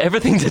 and then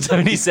everything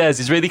Detoni says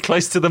is really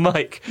close to the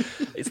mic.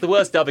 It's the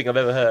worst dubbing I've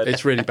ever heard.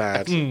 It's really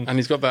bad. And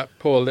he's got that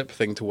poor lip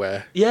thing to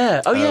wear.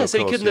 Yeah. Oh, yeah. of So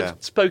he course, couldn't have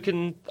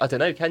spoken. I don't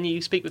know. Can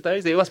you speak with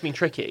those? It must have been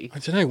tricky. I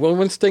don't know. Well,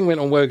 when Sting went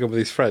on Wogan with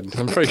his friend,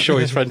 I'm pretty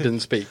sure his friend didn't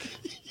speak.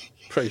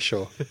 Pretty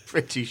sure.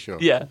 Pretty sure.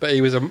 Yeah. But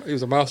he was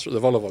a master at the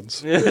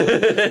vol-au-vents. He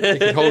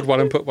could hold one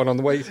and put one on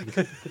the waiting.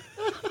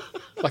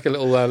 Like a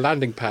little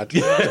landing pad.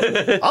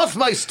 Off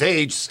my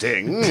stage,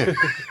 Sting.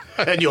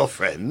 And your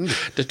friend,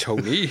 The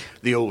Tony.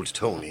 the old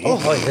Tony.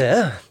 Hi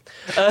there.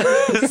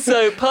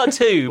 So part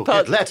two.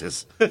 Get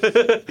letters.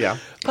 Yeah.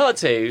 Part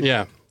two.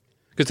 Yeah.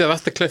 Because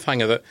that's the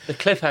cliffhanger that The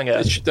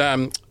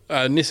cliffhanger.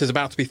 Nis is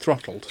about to be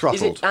throttled.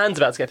 Is it Anne's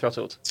about to get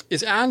throttled?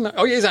 Is Anne?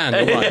 Oh, yeah, it's Anne.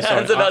 All right, sorry.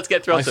 Anne's about to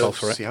get I fell throttled.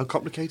 for it. See how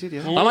complicated,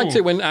 yeah? I liked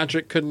it when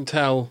Adric couldn't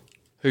tell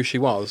who she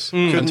was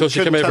until she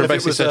came Couldn't over tell and if it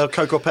basically was said,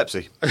 Coke or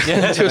Pepsi.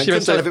 until she Couldn't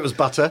tell said, if it was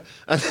butter.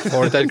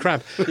 or a dead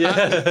crab.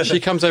 She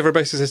comes over and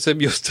basically says to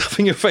him, "You're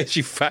stuffing your face,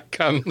 you fat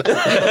cunt."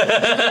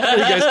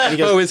 And he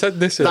goes, "Oh, it's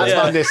Nissa." That's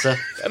my Nissa.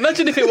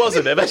 Imagine if it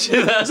wasn't. Imagine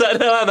if that was like,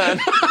 no, man.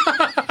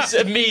 Just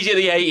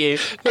immediately hate you.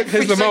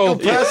 Here's the Single mole.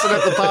 person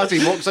at the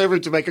party walks over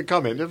to make a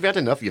comment. Have you had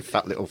enough, you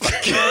fat little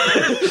fuck?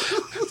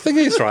 The thing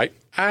is, right,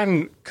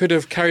 Anne could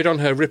have carried on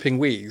her ripping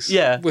wheeze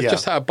with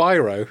just had a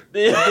biro,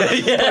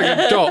 putting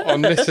a dot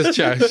on Nissa's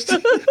chest,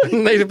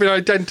 and they'd have been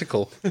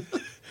identical.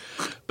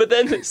 But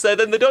then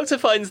the Doctor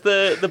finds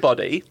the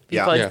body. He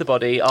Yeah. finds Yeah. the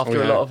body after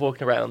Oh, a yeah. lot of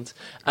walking around.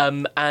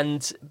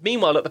 And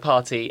meanwhile, at the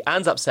party,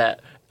 Anne's upset.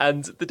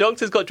 And the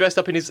Doctor's got dressed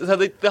up in his... So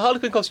the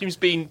Harlequin costume's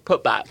been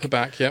put back.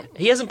 Back, yep.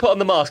 He hasn't put on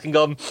the mask and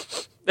gone...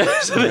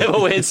 It's a bit of a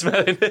weird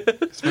smelling.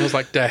 Smells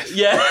like death.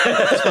 Yeah.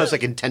 It smells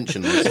like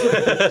intentionless.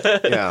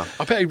 Yeah.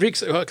 I bet he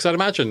reeks, because I'd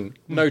imagine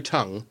no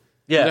tongue.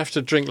 Yeah. You'd have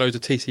to drink loads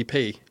of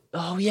TCP.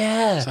 Oh,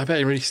 yeah. So I bet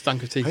he really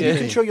stunk of TCP. How do you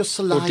control your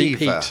Or deep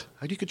saliva? heat.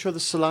 How do you control the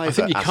saliva? I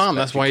think you can't, aspect?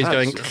 that's why he's You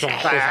going...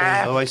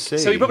 can't. Oh, I see.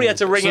 So he probably had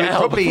to wring it out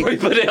probably, before he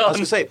put it I was on. going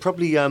to say, it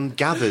probably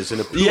gathers in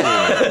a pool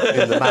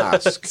in the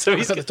mask. So I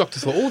he's... bet the doctor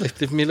thought, oh, they've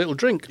given me a little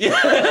drink.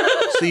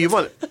 So you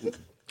want...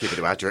 Give it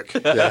to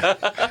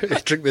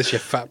Adric. Drink this, you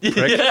fat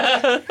prick.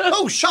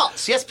 Oh,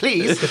 shots! Yes,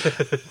 please.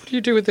 What do you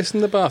do with this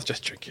in the bath?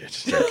 Just drink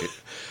it.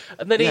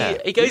 And then Yeah.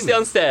 he goes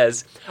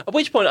downstairs. At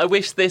which point, I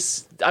wish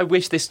this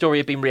story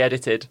had been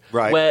re-edited,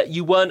 Right. where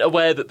you weren't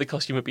aware that the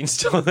costume had been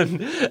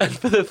stolen, and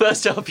for the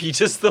first half, you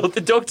just thought the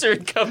Doctor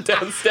had come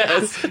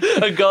downstairs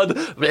and gone,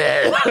 and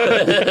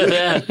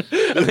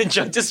then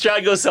tried to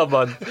strangle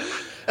someone.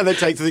 And then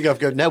take the thing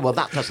off and go, no, well,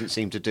 that doesn't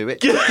seem to do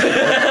it.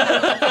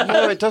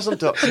 No, it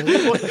doesn't, Doctor.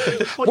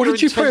 What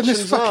did you put in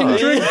this fucking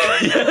drink?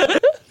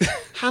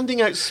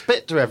 Handing out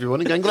spit to everyone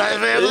and going,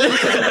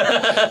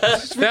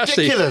 it's They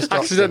actually, ridiculous,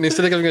 Doctor. accidentally,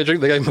 instead of giving a drink,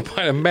 they gave him a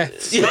pint of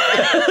meth.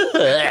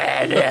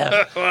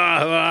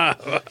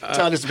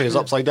 TARDIS disappears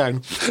upside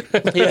down.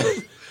 Yeah.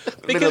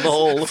 Middle of the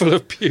hall. Full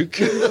of puke.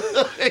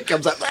 It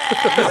comes up.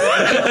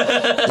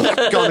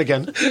 Gone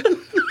again.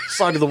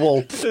 Side of the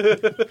wall.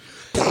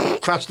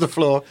 Crash to the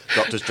floor.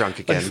 Doctor's drunk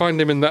They again. find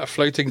him in that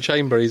floating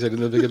chamber he's in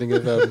the beginning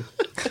of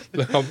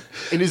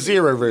In his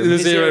zero room. the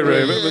zero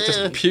room, with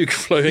just puke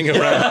floating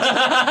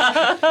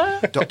around.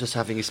 Doctor's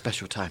having his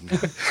special time now.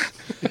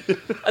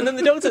 And then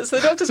the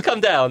Doctor's come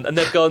down, and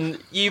they've gone,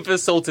 you've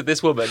assaulted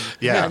this woman.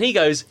 Yeah. And he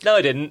goes, no,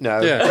 I didn't.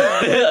 No.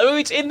 Yeah.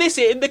 Which in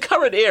the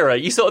current era,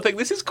 you sort of think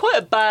this is quite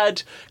a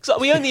bad. Cause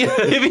we only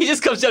if he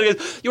just comes down and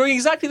goes, you're wearing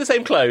exactly the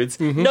same clothes.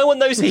 No one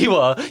knows who you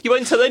are. You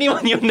won't tell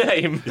anyone your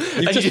name.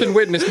 You've just been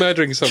witness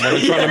murdering someone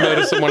and trying to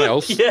murder someone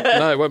else. Yeah.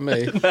 No, it wasn't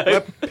me.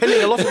 We're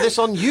pinning a lot of this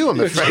on you, I'm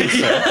afraid,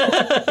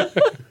 sir.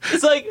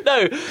 It's like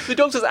no, the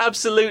Doctor's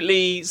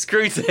absolutely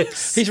screwed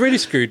this. He's really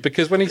screwed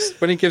because when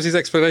he gives his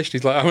explanation,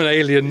 he's like, I'm an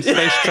alien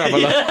space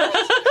traveller.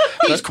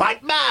 He's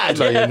quite mad.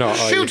 No, you're not,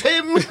 are Shoot you?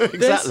 him.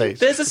 Exactly.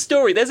 There's a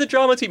story. There's a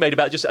drama to be made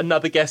about just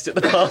another guest at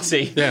the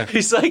party. Yeah.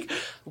 Who's like,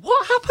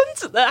 what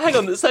happened? Hang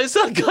on. So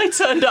some guy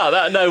turned up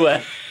out of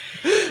nowhere.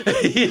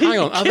 Hang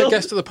on, other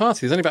guests at the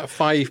party? There's only about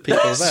 5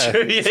 people there.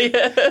 True,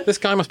 yeah. This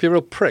guy must be a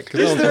real prick.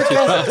 'Cause no one comes to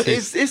his party.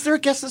 Is there a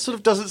guest that sort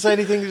of doesn't say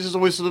anything? Who's just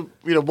always sort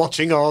of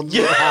watching on?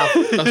 Sort of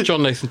half- That's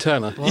John Nathan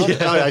Turner.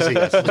 What? Oh, I see.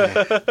 Yes.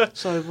 Okay.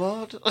 So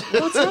what?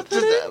 What's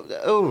happening?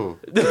 Oh,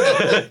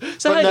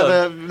 So hang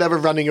on. never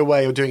running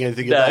away or doing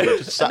anything about it.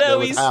 Just sat No, there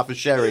with he's- half a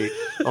sherry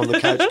on the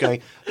couch,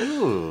 going,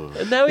 "Ooh."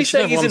 And now he's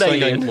saying he's an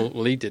alien. Well,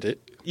 Lee did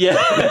it. Yeah.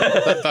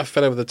 That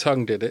fellow with the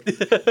tongue did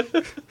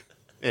it.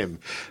 Him.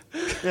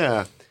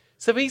 Yeah.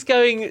 So he's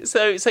going.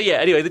 So yeah.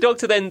 Anyway, the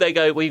doctor then they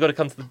go. Well, you got to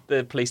come to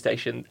the police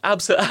station.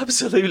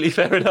 Absolutely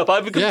fair enough.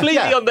 I'm completely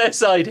Yeah. on their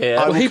side here. I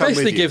Well, will he come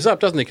basically with you. gives up,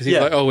 doesn't he? Because he's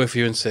Yeah. like, oh, if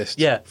you insist.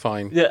 Yeah.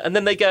 Fine. Yeah, and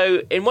then they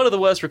go in one of the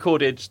worst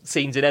recorded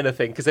scenes in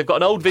anything because they've got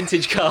an old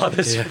vintage car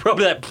that's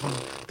probably like,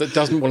 That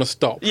doesn't want to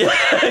stop. yeah,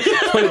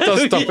 When it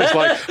does stop, it's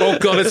like, oh,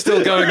 God, it's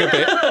still going a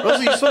bit.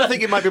 Also, you sort of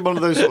think it might be one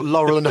of those sort of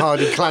Laurel and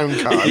Hardy clown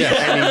cars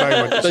at any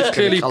moment. It's They just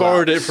clearly gonna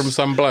borrowed it collapse. from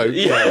some bloke.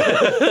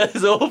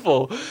 it's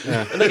awful.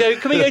 And they go,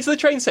 can we go to the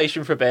train station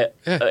for a bit?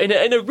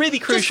 In a really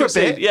crucial for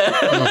a bit. scene.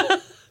 Yeah.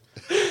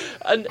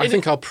 And I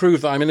think I'll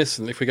prove that I'm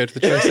innocent if we go to the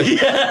train station.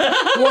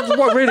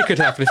 What really could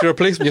happen if you're a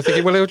policeman? You're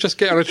thinking, well, he'll just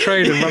get on a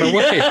train and run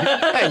away.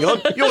 Hang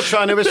on, you're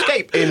trying to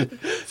escape in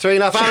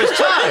 3.5 hours'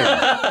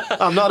 time.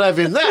 I'm not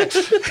having that.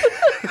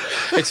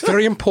 It's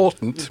very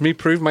important to me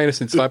prove my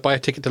innocence if I buy a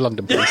ticket to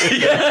London, please.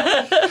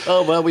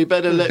 Oh well, we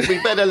better let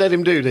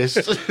him do this.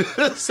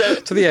 so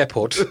To the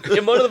airport.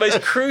 in one of the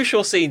most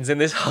crucial scenes in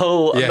this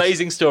whole Yes.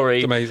 amazing story,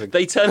 It's amazing.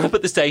 they turn up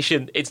at the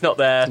station, it's not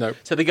there. No.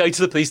 So they go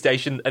to the police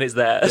station and it's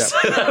there. Yeah. So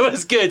that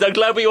was good. I'm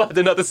glad we had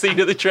another scene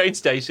at the train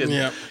station.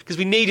 Yeah. Because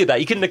we needed that.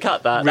 You couldn't have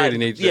cut that. Really That-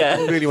 needed it. Yeah.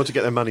 They really want to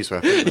get their money's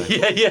worth. Don't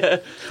they? Yeah.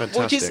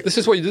 Fantastic. Which is, This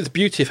is the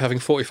beauty of having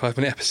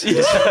 45-minute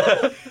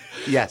episodes.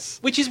 Yes.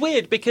 which is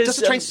weird because Does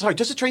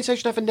the train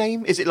station have a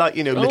name? Is it like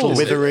Little Is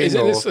Withering it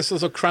or this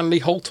sort of Cranley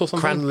Holt or something?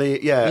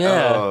 Cranley? Yeah.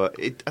 Yeah. Oh,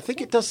 I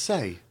think it does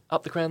say.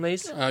 up the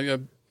Cranleys.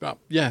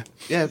 Yeah.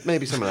 Yeah,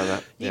 maybe something like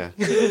that. Yeah.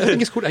 I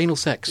think it's called anal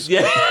sex.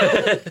 Yeah.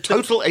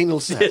 Total anal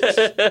sex.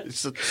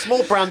 It's a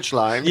small branch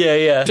line.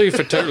 Yeah. 2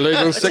 for total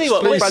anal sex, tell you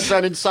what, please. Branch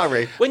line in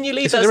Surrey. When you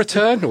leave Is it that the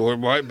return? Or it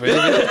might be,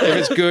 if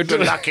it's good.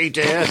 Lucky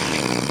dear.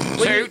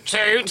 Toot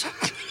toot.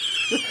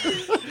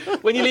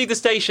 when you leave the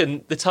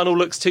station, the tunnel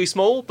looks too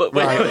small, but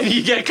when, Right. when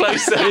you get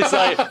closer, it's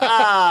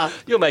like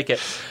you'll make it.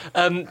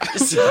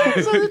 So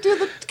they do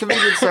the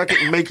convenience circuit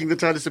and making the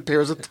TARDIS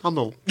appear as a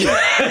tunnel.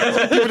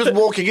 People just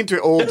walking into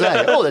it all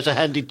day. Oh, there's a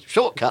handy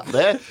shortcut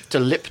there to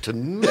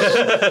Lipton's.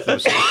 There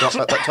was a shop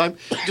at that time.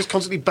 Just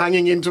constantly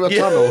banging into a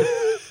tunnel.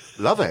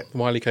 Love it.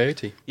 Wile E.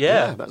 Coyote.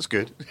 Yeah. That's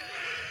good.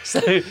 So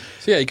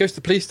So yeah, he goes to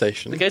the police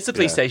station. they go to the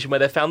police station where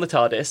they've found the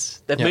TARDIS.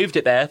 They've Yeah. moved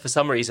it there for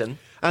some reason.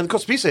 And of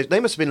course, police station, they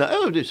must have been like,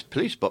 oh, this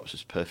police box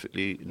is a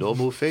perfectly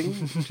normal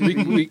thing.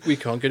 we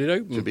can't get it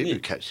open. We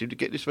can't seem to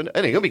get this one.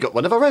 Anyway, we got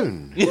one of our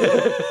own.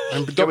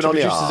 And the doctor on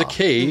the produces a R.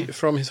 key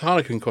from his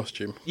Harlequin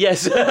costume.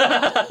 Yes. She's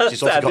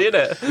also Sad, got- isn't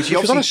it? Which he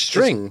Which was on a obviously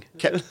string.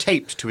 kept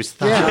taped to his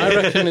thigh. Yeah, I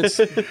reckon it's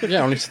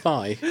on his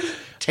thigh.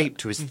 Taped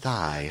to his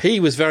thigh. He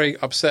was very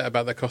upset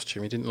about that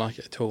costume. He didn't like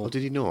it at all. Or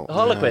did he not?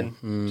 Harlequin.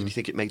 Did you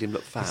think it made him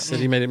look fat? Said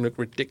he made him look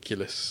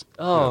ridiculous.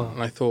 Oh.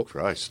 And I thought,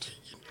 Christ.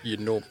 your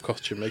normal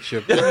costume makes you...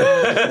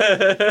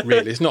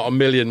 really, it's not a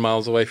million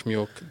miles away from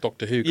your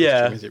Doctor Who costume,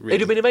 Yeah. is it It'd really?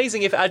 have been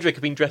amazing if Adric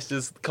had been dressed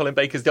as Colin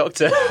Baker's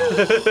Doctor.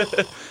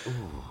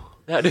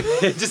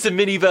 Just a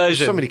mini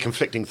version. So many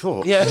conflicting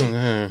thoughts.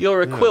 Yeah.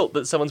 You're a quilt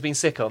that someone's been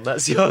sick on.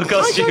 That's your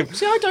costume.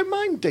 I don't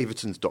mind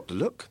Davidson's Doctor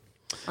look.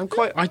 I'm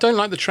quite. I don't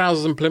like the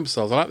trousers and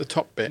plimsolls. I like the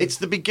top bit. It's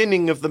the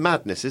beginning of the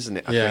madness, isn't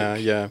it? I yeah,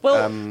 think. yeah.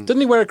 Well,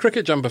 Didn't he wear a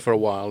cricket jumper for a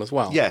while as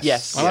well? Yes.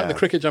 Yes. I like yeah. the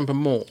cricket jumper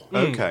more.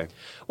 Okay.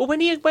 well,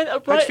 when he went How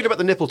do you right feel about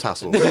the nipple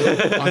tassels?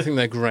 I think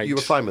they're great. You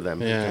were fine with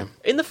them? Yeah. Okay.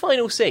 in the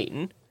final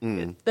scene,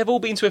 they've all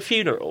been to a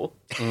funeral,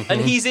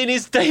 and he's in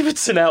his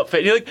Davidson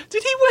outfit. And you're like,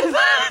 did he wear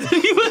that?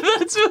 Did he wear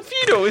that to a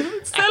funeral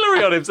with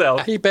celery on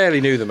himself? He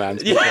barely knew the man.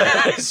 Yeah,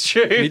 it's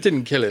true. He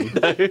didn't kill him.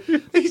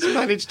 He's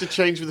managed to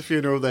change for the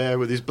funeral there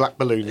with his black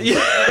balloons.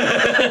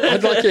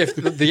 I'd like it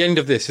if the end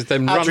of this is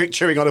them running. Adric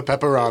chewing on a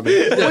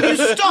pepperoni. Will you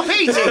stop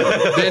eating?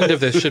 The end of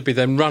this should be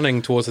them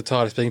running towards the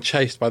TARDIS, being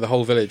chased by the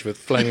whole village with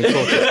flaming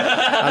torches,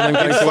 and then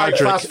going to Like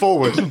fast Adric.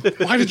 forward.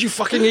 Why did you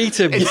fucking eat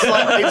him?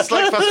 It's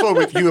like fast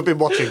forward with you have been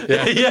watching. Is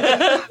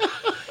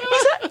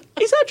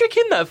Adric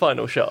in that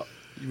final shot?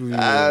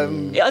 Yeah,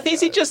 I think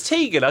is it just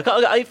Tegan?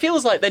 It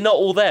feels like they're not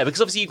all there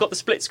because obviously you've got the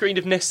split screen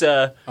of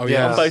Nyssa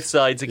yeah. on both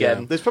sides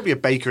again. There's probably a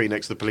bakery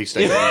next to the police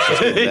station. He's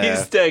just in there.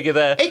 He's staring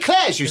there.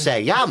 Eclairs, you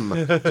say? Yum.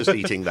 Just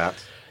eating that.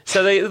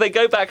 So they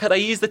go back. They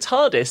use the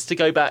TARDIS to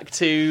go back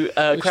to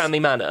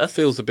Cranley Manor.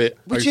 Feels a bit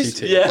Which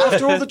OTT. is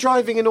after all the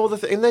driving and all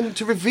the and then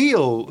to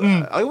reveal.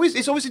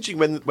 It's always interesting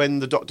when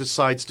the Doctor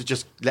decides to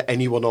just let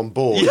anyone on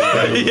board.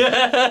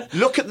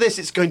 Look at this;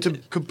 it's going to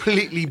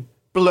completely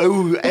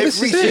blow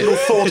every single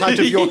thought out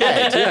of your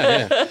head.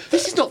 Yeah.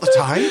 This is not the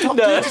time,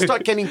 Doctor, to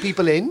start getting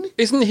people in.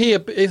 Isn't he?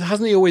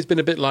 Hasn't he always been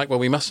a bit like? Well,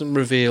 we mustn't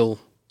reveal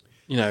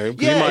You know,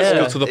 'cause he might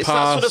go to the it's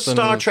past. that sort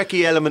of Star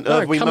Trekky element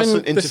of we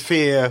mustn't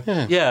interfere.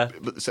 Yeah.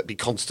 Except he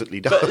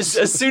constantly But does.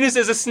 as soon as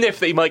there's a sniff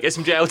that he might get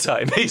some jail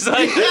time, he's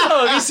like,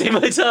 "Oh, have you seen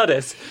my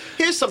TARDIS?"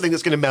 Here's something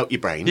that's going to melt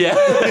your brain. Yeah.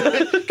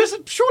 Because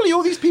surely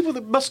all these people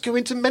that must go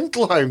into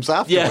mental homes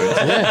afterwards,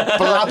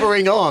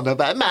 blabbering on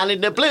about a man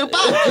in a blue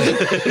box.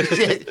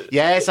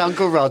 Yes,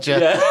 Uncle Roger.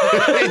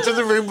 Into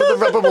the room with the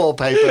rubber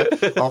wallpaper.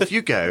 Off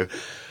you go.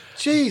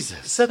 Jesus.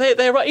 So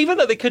they're right. Even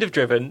though they could have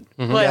driven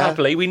quite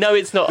happily, we know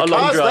it's not a long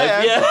car's drive.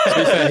 there. Yeah. To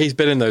be fair, he's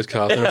been in those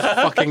cars. They're a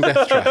fucking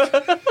death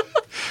trap.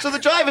 So the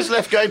driver's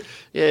left going,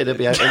 yeah, they'll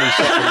be out any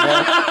second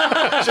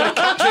now. Should have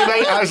catch him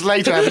 8 hours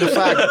later having a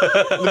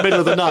fag in the middle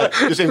of the night.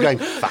 Just him going,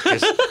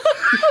 fuckers.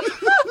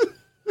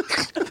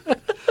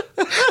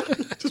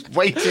 Just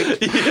waiting.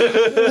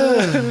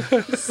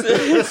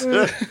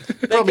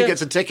 Probably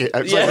gets a ticket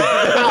outside.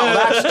 Oh,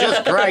 that's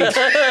just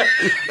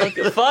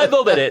great. 5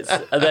 more minutes,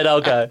 and then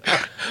I'll go.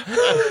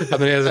 And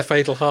then he has a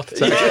fatal heart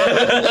attack.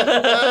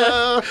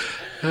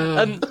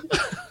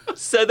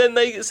 So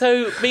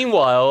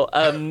meanwhile,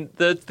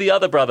 the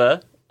other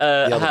brother.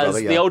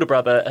 The older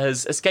brother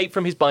has escaped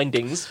from his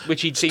bindings,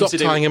 which he seems to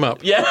do. Stop tying him up.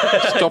 Yeah,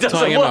 Stop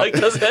tying him up.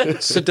 Does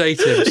it?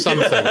 Sedate him.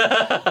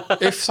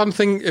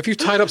 Something. If you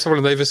tied up someone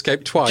and they've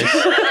escaped twice,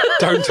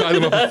 don't tie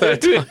them up a third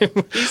time,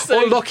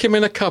 or lock him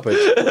in a cupboard.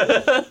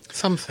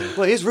 Something.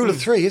 Well, here's rule of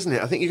 3, isn't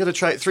it? I think you've got to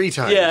try it 3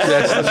 times. Yeah.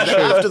 Yes, that's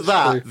true. After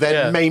that, then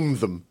Yeah. maim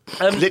them.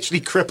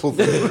 Literally cripple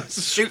them.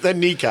 Shoot their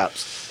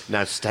kneecaps.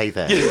 Now stay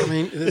there. I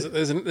mean,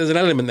 there's an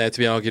element there to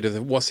be argued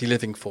of what's he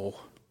living for.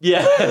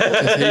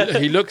 Yeah.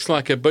 He looks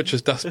like a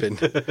butcher's dustbin,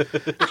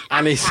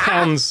 and he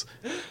sounds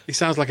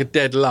like a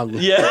dead lung.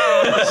 Yeah.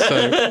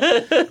 So,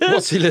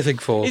 what's he living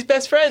for? His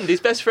best friend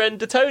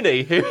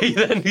Tony, who he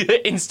then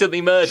instantly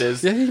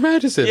murders. Yeah, he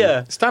murders him.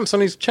 Yeah. Stamps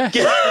on his chest.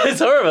 It's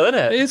horrible, isn't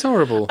it? It is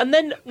horrible. And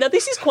then now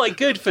this is quite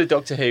good for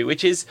Doctor Who,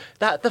 which is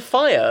that the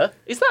fire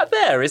is that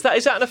there? Is that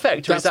an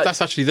effect? Or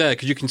That's actually there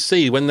because you can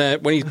see when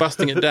he's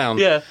busting it down,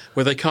 Yeah.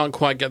 where they can't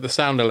quite get the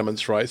sound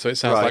elements right, so it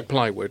sounds Right. like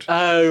plywood.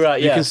 Oh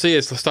right, yeah. You can see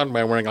it's the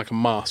stuntman wearing like a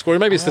mask, or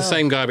maybe it's the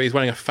same guy, but he's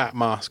wearing a fat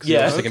mask. 'Cause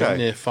Yeah. he's sticking Okay. up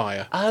near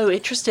fire. Oh,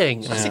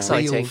 interesting. That's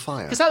exciting. Real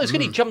fire. Because that was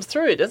good. He jumps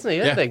through it, doesn't he?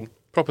 That thing.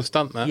 Proper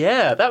stunt that.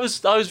 Yeah, I was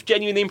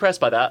genuinely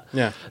impressed by that.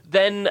 Yeah.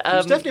 Then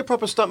He's definitely a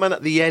proper stuntman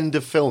at the end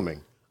of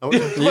filming. What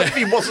if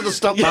he wasn't a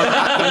stuntman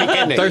at the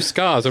beginning? Those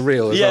scars are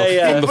real as Yeah, well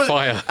yeah. from the But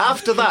fire.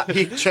 After that,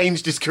 he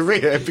changed his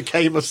career and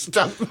became a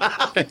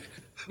stuntman.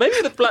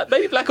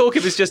 maybe Black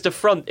Orchid was just a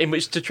front in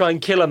which to try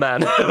and kill a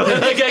man.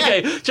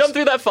 okay, jump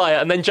through that fire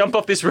and then jump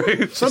off this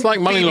roof. It's like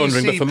money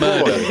laundering, but for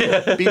murder.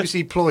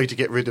 BBC ploy to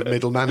get rid of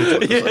middle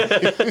management.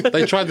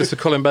 They tried this with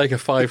Colin Baker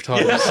 5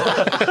 times.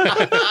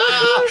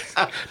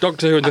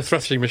 Doctor Who and the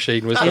thrusting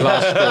machine was the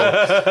last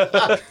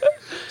straw.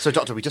 So,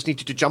 Doctor, we just need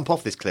you to jump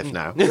off this cliff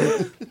now.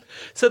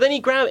 So then he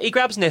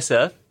grabs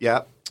Nyssa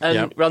Yeah. and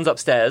Yeah. runs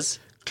upstairs.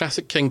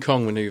 Classic King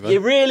Kong manoeuvre. It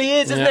really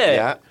is, isn't it?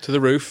 Yeah. To the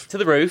roof. To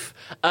the roof.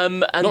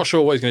 And Not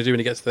sure what he's going to do when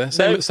he gets there.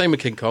 Same with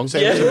King Kong.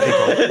 Same as King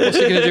Kong. What's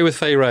he going to do with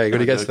Fay Ray when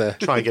he gets there?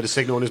 Try and get a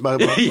signal on his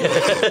mobile.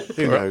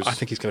 Who knows? I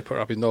think he's going to put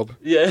her up his knob.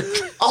 Yeah.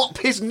 Up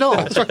his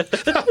knob.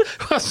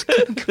 What's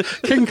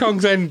King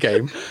Kong's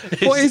endgame?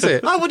 What is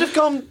it? I would have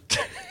gone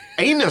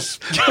anus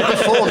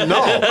before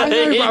knob. I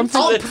know, but I'm Into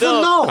Up thinking,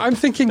 the knob. I'm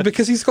thinking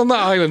because he's on that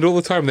island all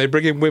the time, they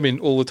bring in women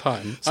all the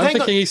time. I'm hang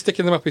thinking on. he's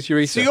sticking them up his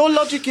urethra. So your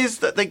logic is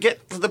that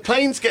the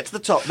planes get to the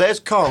top. There's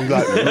Kong.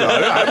 Like, no,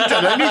 I haven't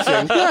done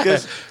anything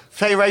because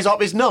Fay Ray's up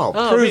his knob.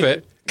 Prove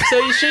it.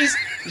 So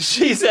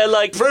she's there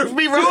like Prove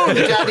me wrong,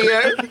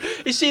 Daddy-o.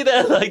 Is she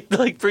there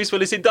like Bruce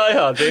Willis in Die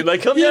Hard being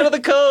like, come down to the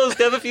coast,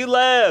 have a few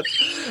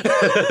laughs?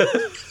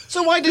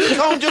 So why didn't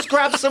Kong just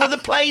grab some of the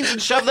planes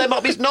and shove them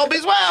up his knob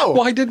as well?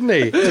 Why didn't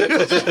he?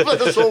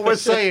 That's all we're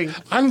saying.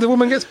 And the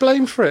woman gets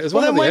blamed for it as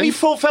well. Well, then at the when he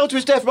end. fell to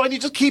his death, why didn't he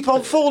just keep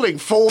on falling?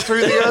 Fall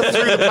through the earth,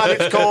 through the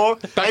planet's core,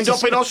 end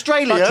up in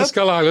Australia, Back to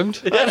Skull Island.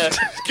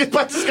 get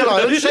back to Skull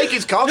Island, shake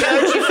his cock, and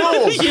out she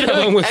falls.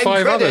 Along with End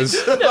 5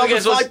 credits. others. Along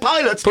guess with what's- 5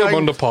 pilots Put 'em going,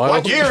 on the pile.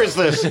 what year is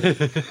this?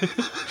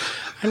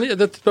 And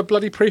the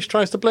bloody priest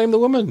tries to blame the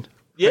woman.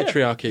 Yeah.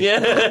 Patriarchy.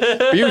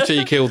 Yeah.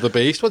 Beauty killed the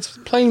beast. What's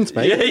planes,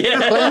 mate?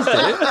 Yeah. Planes did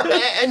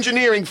it.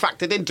 Engineering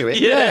factored into it.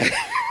 Yeah.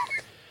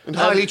 And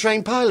highly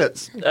trained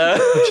pilots.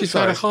 She's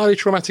had a highly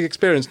traumatic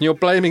experience and you're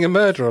blaming a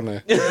murder on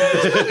her.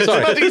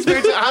 Sorry. But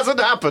experience it hasn't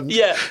happened.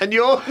 Yeah. And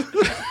you're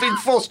being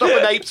forced off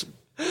an ape's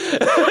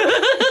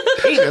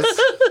penis.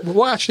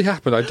 What actually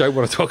happened? I don't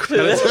want to talk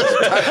about it.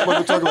 That's what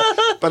we're talking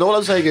about. But all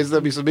I'm saying is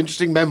there'll be some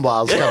interesting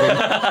memoirs coming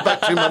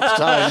back 2 months'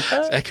 time.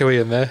 It's echoey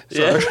in there.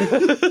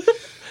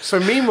 So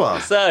meanwhile,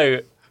 So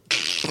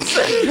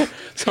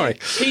Sorry.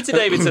 Peter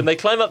Davidson, they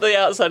climb up the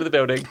outside of the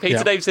building. Peter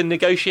Yeah. Davidson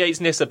negotiates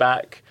Nyssa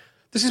back.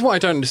 This is what I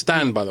don't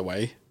understand, by the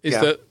way, is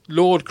Yeah. that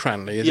Lord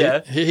Cranley,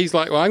 Yeah. he's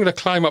like, well, I'm going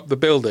to climb up the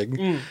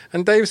building.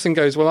 And Davison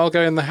goes, well, I'll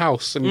go in the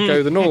house and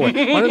go to Norway.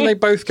 Why don't they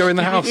both go in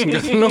the house and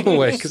go to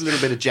Norway? it's a Because little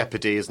bit of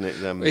jeopardy, isn't it?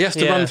 he has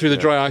to Yeah. run through the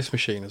dry ice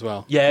machine as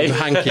well. Yeah. With a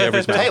hanky over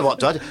his Tell you mouth. what,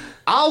 Dad,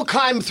 I'll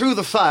climb through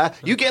the fire,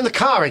 you get in the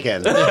car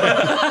again.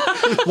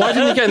 Why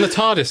didn't he get in the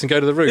TARDIS and go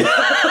to the roof?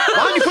 Why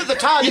don't you put the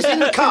TARDIS in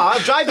the car,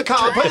 drive the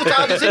car, put the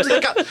TARDIS into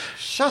the car.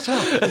 Shut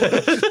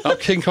up. Up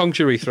King Kong's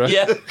urethra.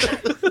 Yeah.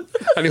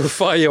 And he'll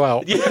fire you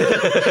out.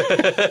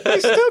 I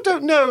still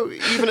don't know,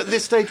 even at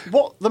this stage,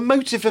 what the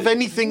motive of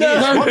anything is.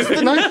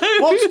 No.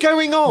 What's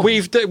going on?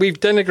 We've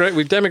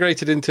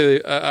demigrated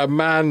into a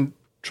man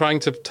trying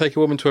to take a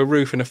woman to a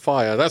roof in a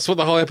fire. That's what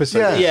the whole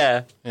episode is.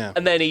 Yeah. Yeah.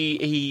 And then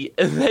he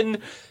hands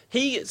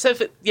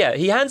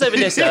over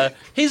Nissa.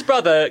 His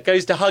brother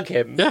goes to hug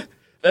him. Yeah.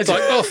 It's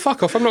like, oh,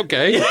 fuck off, I'm not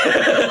gay. He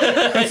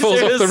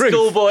falls off the roof.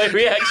 Schoolboy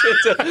reaction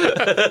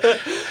to...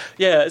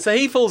 Yeah, so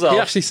he falls off. He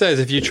actually says,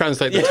 if you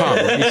translate the tongue,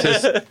 he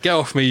says, get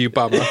off me, you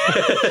bummer.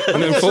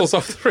 And then falls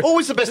off the roof.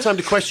 Always the best time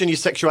to question your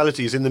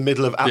sexuality is in the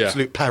middle of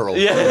absolute peril.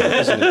 Yeah.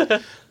 Isn't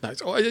it? No,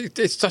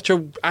 it's such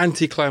an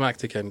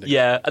anticlimactic ending.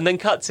 Yeah, and then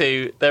cut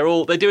to,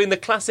 they're doing the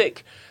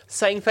classic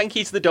saying thank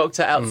you to the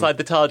Doctor outside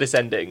the TARDIS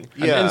ending.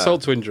 An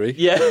insult to injury.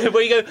 Yeah,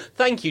 where you go,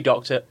 thank you,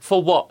 Doctor,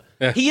 for what?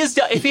 Yeah. He has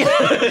done. If he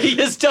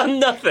has done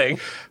nothing,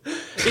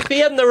 if he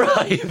hadn't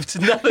arrived,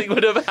 nothing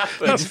would have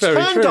happened. That's very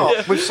Turned true.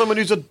 up with someone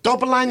who's a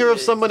doppelganger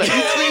of someone. You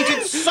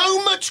created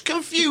so much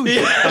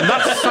confusion. And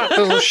that fat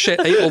little shit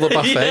ate all the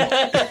buffet.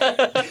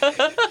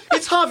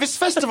 It's Harvest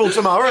Festival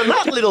tomorrow, and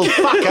that little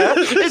fucker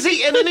is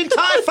eating an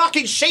entire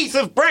fucking sheath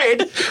of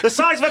bread the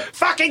size of a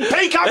fucking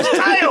peacock's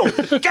tail.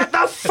 Get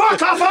the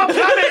fuck off our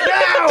planet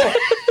now!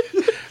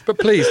 But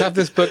please, have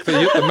this book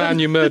that the man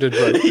you murdered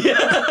wrote.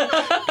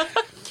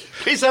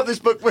 Please have this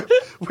book where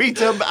we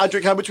tell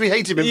Adric how much we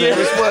hate him in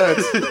various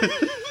words.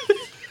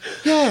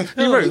 Yeah.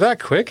 You wrote that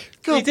quick.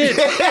 He did.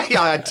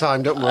 Yeah, I had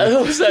time, don't worry.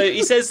 Also,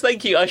 he says,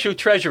 thank you, I shall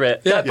treasure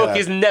it. That book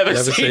is never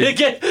seen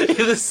again.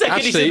 The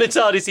second he's in the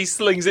TARDIS, he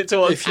slings it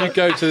to us. If you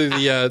go to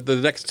the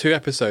next 2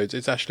 episodes,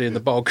 it's actually in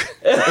the bog.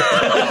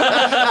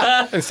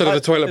 Instead of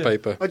the toilet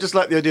paper. I just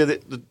like the idea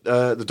that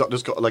the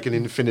Doctor's got like an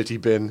infinity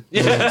bin.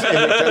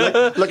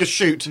 Like a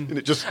chute, and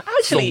it just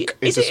Actually, thunk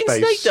is into it in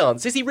space. Snake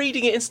Dance? Is he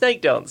reading it in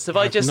Snake Dance? Have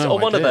I just, no or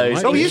one of idea.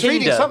 those? Oh, in he is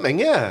reading Kinder. something,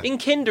 yeah. In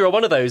Kinder or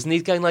one of those, and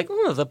he's going like,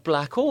 oh, the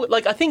black hole.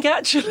 Like, I think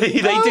actually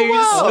they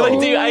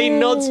do a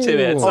nod to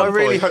it. At some I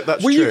really point. hope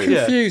that's Were true. you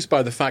confused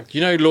by the fact,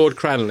 Lord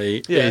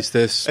Cranley is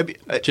this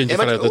ginger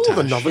fellow of the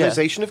the Tash?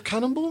 novelisation of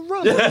Cannonball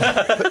Run.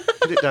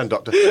 Put it down,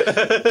 Doctor.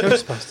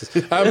 Ghostbusters.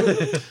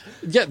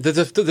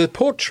 The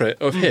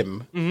portrait of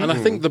him, and I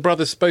think the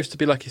brother's supposed to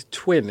be like his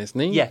twin, isn't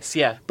he? Yes,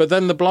 yeah. But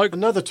then the bloke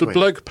Another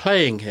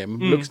playing him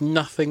looks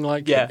nothing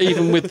like him,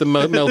 even with the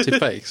melted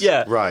face.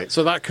 Yeah. Right.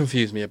 So that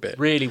confused me a bit.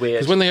 Really weird.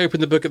 Because when they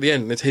opened the book at the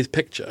end, and it's his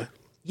picture.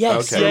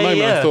 Yes, Okay. For a moment,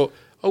 yeah. I thought,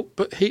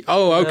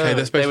 okay,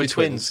 they're supposed they to were be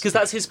twins. Because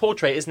that's his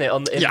portrait, isn't it?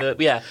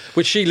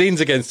 Which she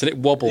leans against and it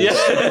wobbles.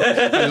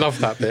 I love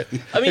that bit.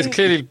 It's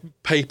clearly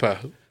paper,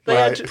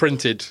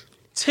 printed.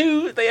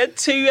 They had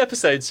 2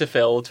 episodes to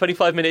fill,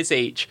 25 minutes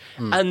each,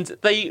 and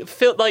they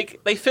filled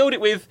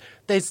it with.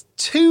 There's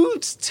two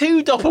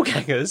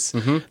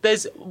doppelgangers.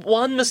 There's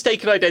one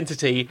mistaken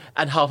identity,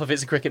 and half of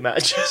it's a cricket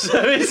match.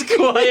 So it's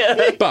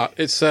quite. But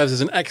it serves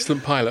as an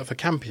excellent pilot for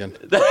Campion.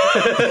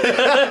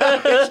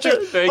 It's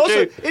true. Very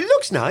Also, true. it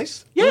looks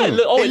nice. Yeah,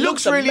 It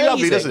looks really amazing.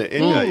 lovely, doesn't it?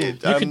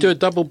 You could do a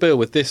double bill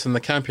with this and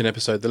the Campion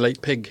episode, The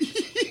Late Pig.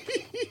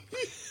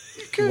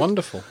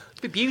 Wonderful.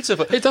 It'd be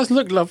beautiful. It does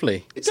look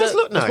lovely. It does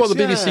look nice. It's what the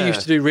BBC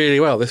used to do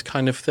really well, this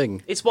kind of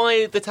thing. It's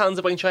why the Talons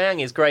of Wing Chiang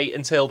is great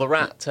until the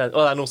rat turned.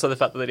 Well, and also the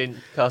fact that they didn't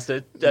cast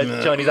a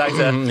Chinese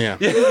actor. Yeah.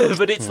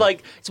 But it's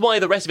it's why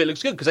the rest of it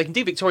looks good, because they can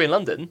do Victorian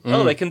London.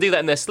 Oh, they can do that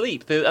in their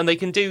sleep. And they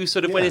can do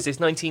sort of, when is this,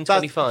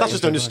 1925? That's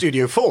just known as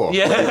Studio 4.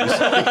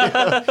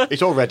 Yeah.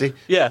 It's all ready.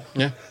 Yeah.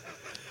 Yeah.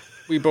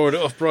 We borrowed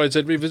it off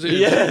Brideshead Revisited.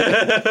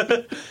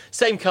 Yeah.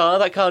 Same car.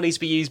 That car needs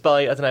to be used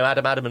by, I don't know,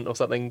 Adam Adamant or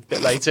something a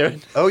bit later.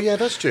 Oh, yeah,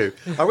 that's true.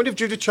 I wonder if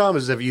Judith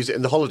Chalmers has ever used it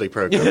in the holiday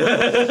programme.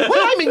 Well,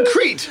 I'm in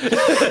Crete,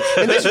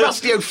 in this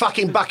rusty old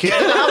fucking bucket. I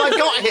don't know how I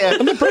got here.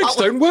 And the brakes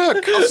don't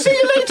work. I'll see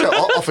you later.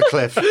 Off a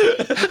cliff.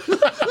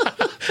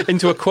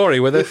 Into a quarry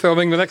where they're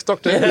filming the next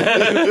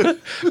Doctor.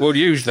 We'll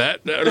use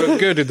that. That'll look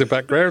good in the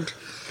background.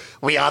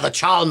 We are the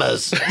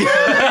Chalmers.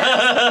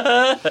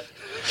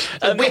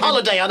 We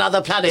holiday on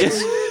other planets,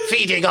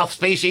 feeding off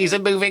species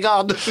and moving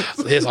on.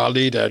 Here's our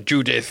leader,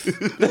 Judith.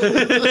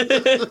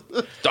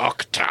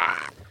 Doctor.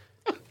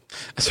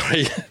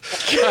 Sorry.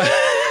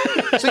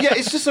 So, yeah,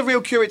 it's just a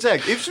real curate's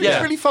egg. It's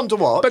really fun to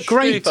watch. But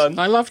great. Really fun.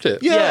 I loved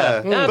it. Yeah,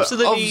 Yeah, but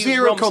absolutely of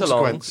zero romps along.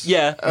 consequence.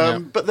 Yeah.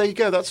 But there you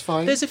go, that's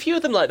fine. There's a few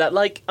of them like that.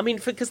 Like, I mean,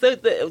 because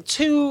the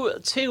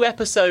two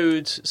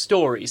episode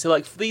stories. So,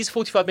 like, these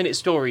 45-minute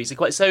stories are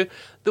quite. So,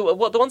 the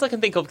ones I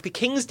can think of: the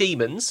King's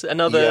Demons,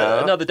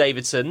 another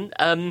Davidson,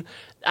 and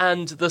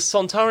the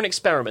Sontaran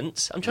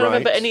Experiment. I'm trying to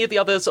remember any of the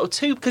other sort of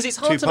two, because it's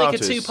hard to make a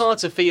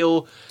two-parter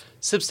feel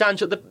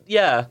substantial.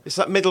 It's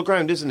that middle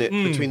ground, isn't it,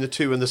 between the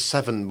 2 and the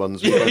 7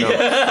 ones.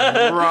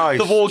 Right.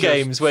 The war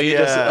games where you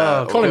just.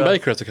 Oh, Colin God.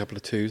 Baker has a couple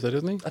of 2s, though,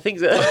 doesn't he? I think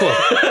so.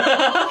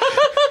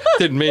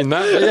 Didn't mean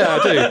that, but yeah, I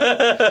do.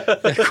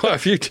 Yeah, quite a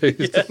few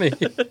 2s, didn't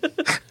he?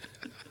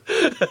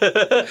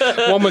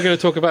 One we're going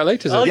to talk about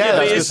later. isn't it? Yeah,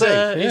 Arguably that's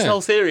the thing. his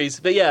whole series.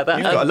 But yeah, that,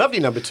 You've got a lovely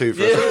number 2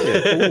 for us, haven't you?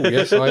 Oh,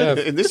 yes, I have.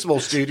 In this small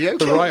studio.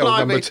 The right old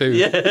Blimey. number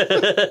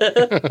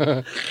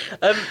 2.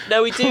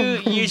 Now, we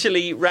do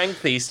usually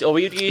rank these, or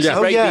we usually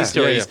Yeah. rate yeah. these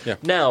stories. Yeah.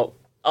 Now,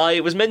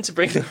 I was meant to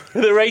bring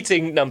the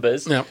rating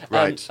numbers. Yeah.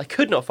 Right. I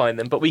could not find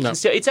them, but we can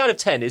still... It's out of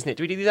 10, isn't it?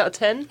 Do we do these out of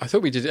 10? I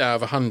thought we did it out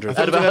of 100.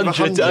 Out of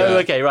 100. Oh,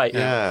 okay, right.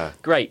 Yeah.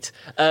 Great.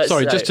 Sorry,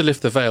 so- just to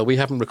lift the veil, we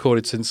haven't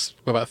recorded since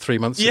about 3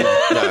 months ago.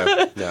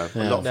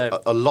 No.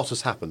 A lot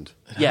has happened.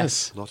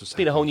 Yes. A lot has It's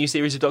been a whole new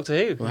series of Doctor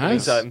Who. in the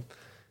has. meantime.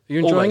 Are you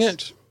enjoying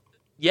Almost. it?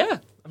 Yeah.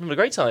 I'm having a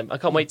great time. I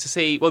can't wait to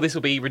see... Well, this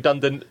will be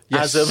redundant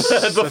Yes. as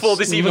of before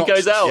this even Not-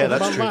 goes out. Yeah,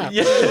 that's true.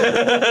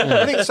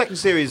 That. I think the second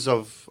series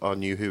of our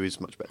new Who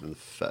is much better than the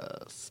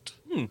first.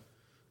 Of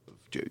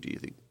Jodie, I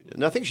think.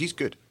 And I think she's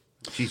good.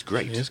 She's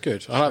great. It's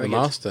good. I like the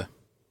Master.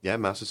 Yeah,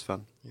 Master's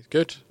fun. He's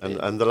good.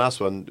 And the last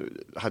one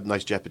had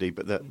nice Jeopardy,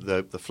 but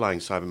the flying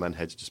Cyberman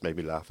heads just made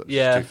me laugh. It was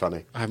Yeah. too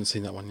funny. I haven't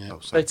seen that one yet. Oh,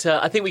 sorry. But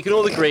I think we can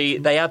all agree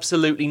they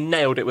absolutely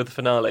nailed it with the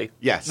finale.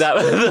 Yes.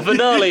 The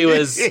finale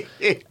was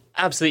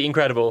absolutely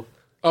incredible.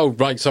 Oh,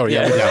 right, sorry.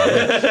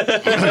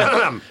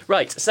 Yeah.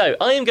 Right, so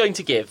I am going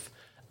to give...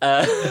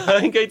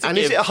 I'm going to And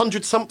give... is it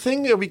 100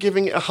 something? Are we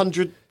giving it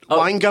 100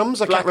 wine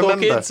gums? I Black can't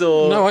remember. Orchids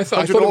or... No, I thought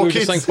 100 we were orchids.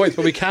 just saying points,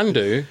 but we can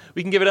do.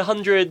 We can give it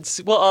 100...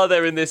 What are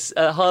there in this?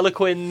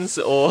 Harlequins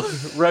or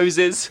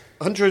roses?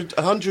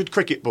 100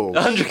 cricket balls.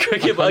 100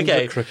 cricket balls. 100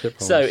 Okay. cricket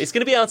balls. So it's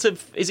going to be out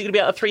of... Is it going to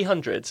be out of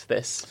 300,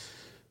 this?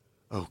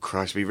 Oh,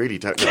 Christ, we really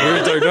don't know.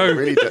 We don't know.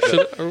 Really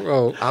don't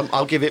know. Should-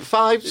 I'll give it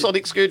 5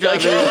 sonic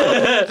screwdrivers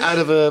out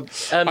of a.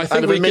 I out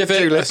think of we a mint give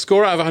it a julep.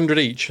 score out of 100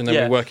 each, and then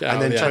Yeah. we work it out.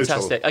 And then at the end.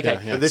 total. Fantastic. Okay.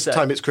 Yeah, yeah. But this So-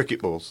 time it's cricket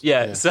balls.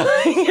 Yeah, so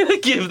I'm going to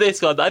give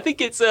this one. I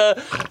think it's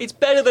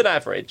better than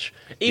average.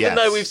 Even Yes.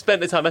 though we've spent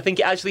the time, I think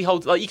it actually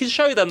holds... Like, you can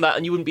show them that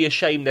and you wouldn't be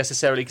ashamed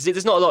necessarily, because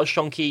there's not a lot of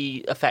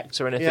shonky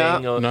effects or anything. Yeah.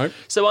 Or, No.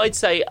 So I'd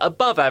say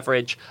above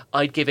average,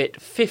 I'd give it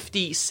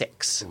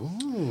 56.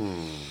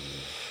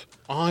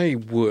 I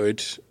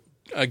would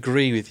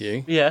agree with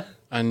you, Yeah.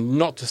 and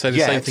not to say the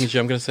Yet. same thing as you,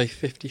 I'm going to say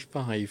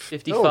 55.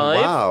 55. Oh,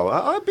 wow.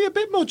 I'd be a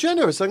bit more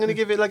generous. I'm going to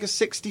give it like a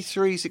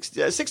 63.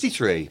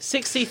 63.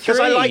 63. Because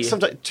I like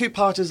sometimes.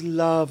 Two-parter's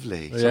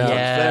lovely. Sometimes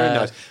Yeah. very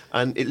nice.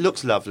 And it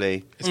looks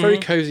lovely. It's very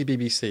cosy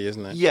BBC,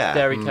 isn't it? Yeah.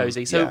 Very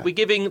cosy. So yeah. we're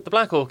giving the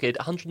Black Orchid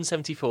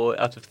 174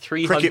 out of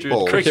 300 Cricket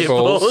balls. cricket Cricket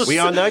balls. balls. We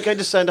are now going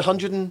to send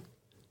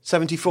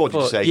 174,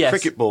 did you say? Yes.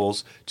 Cricket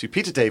balls to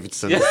Peter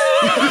Davidson.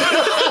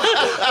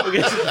 We're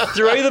going to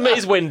throw them at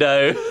his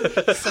window.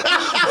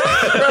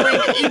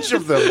 Throwing each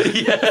of them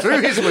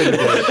through his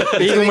window.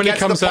 Even when he gets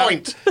comes the out,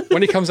 point.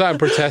 when he comes out and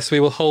protests,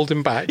 we will hold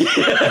him back and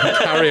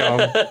carry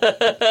on.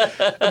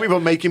 And we will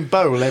make him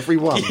bowl every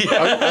one.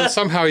 And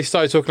somehow he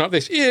started talking like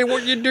this. Yeah,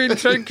 what you doing?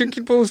 Throwing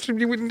cricket balls through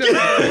the window.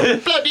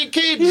 Bloody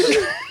kids!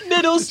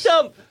 Middle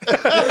stump.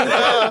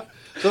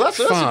 So that's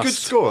a Fast. good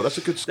score. That's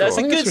a good score. That's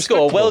a think good it's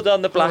score. Well respectable.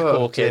 done, the Black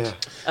Oh, Orchid.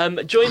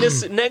 Join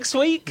us next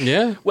week.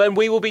 Yeah. When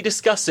we will be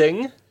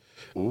discussing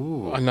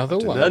Another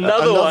one.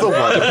 another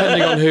one.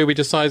 Depending on who we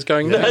decide is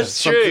going next.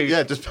 That's true.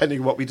 Yeah, depending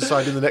on what we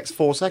decide in the next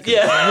 4 seconds.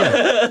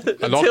 Yeah.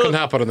 A lot can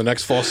happen in the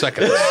next 4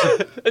 seconds.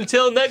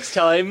 Until next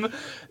time,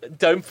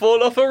 don't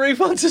fall off a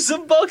roof onto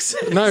some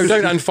boxes. No,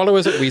 don't. And follow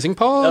us at Wheezing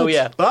Pod. Oh,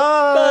 yeah.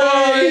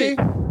 Bye.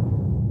 Bye.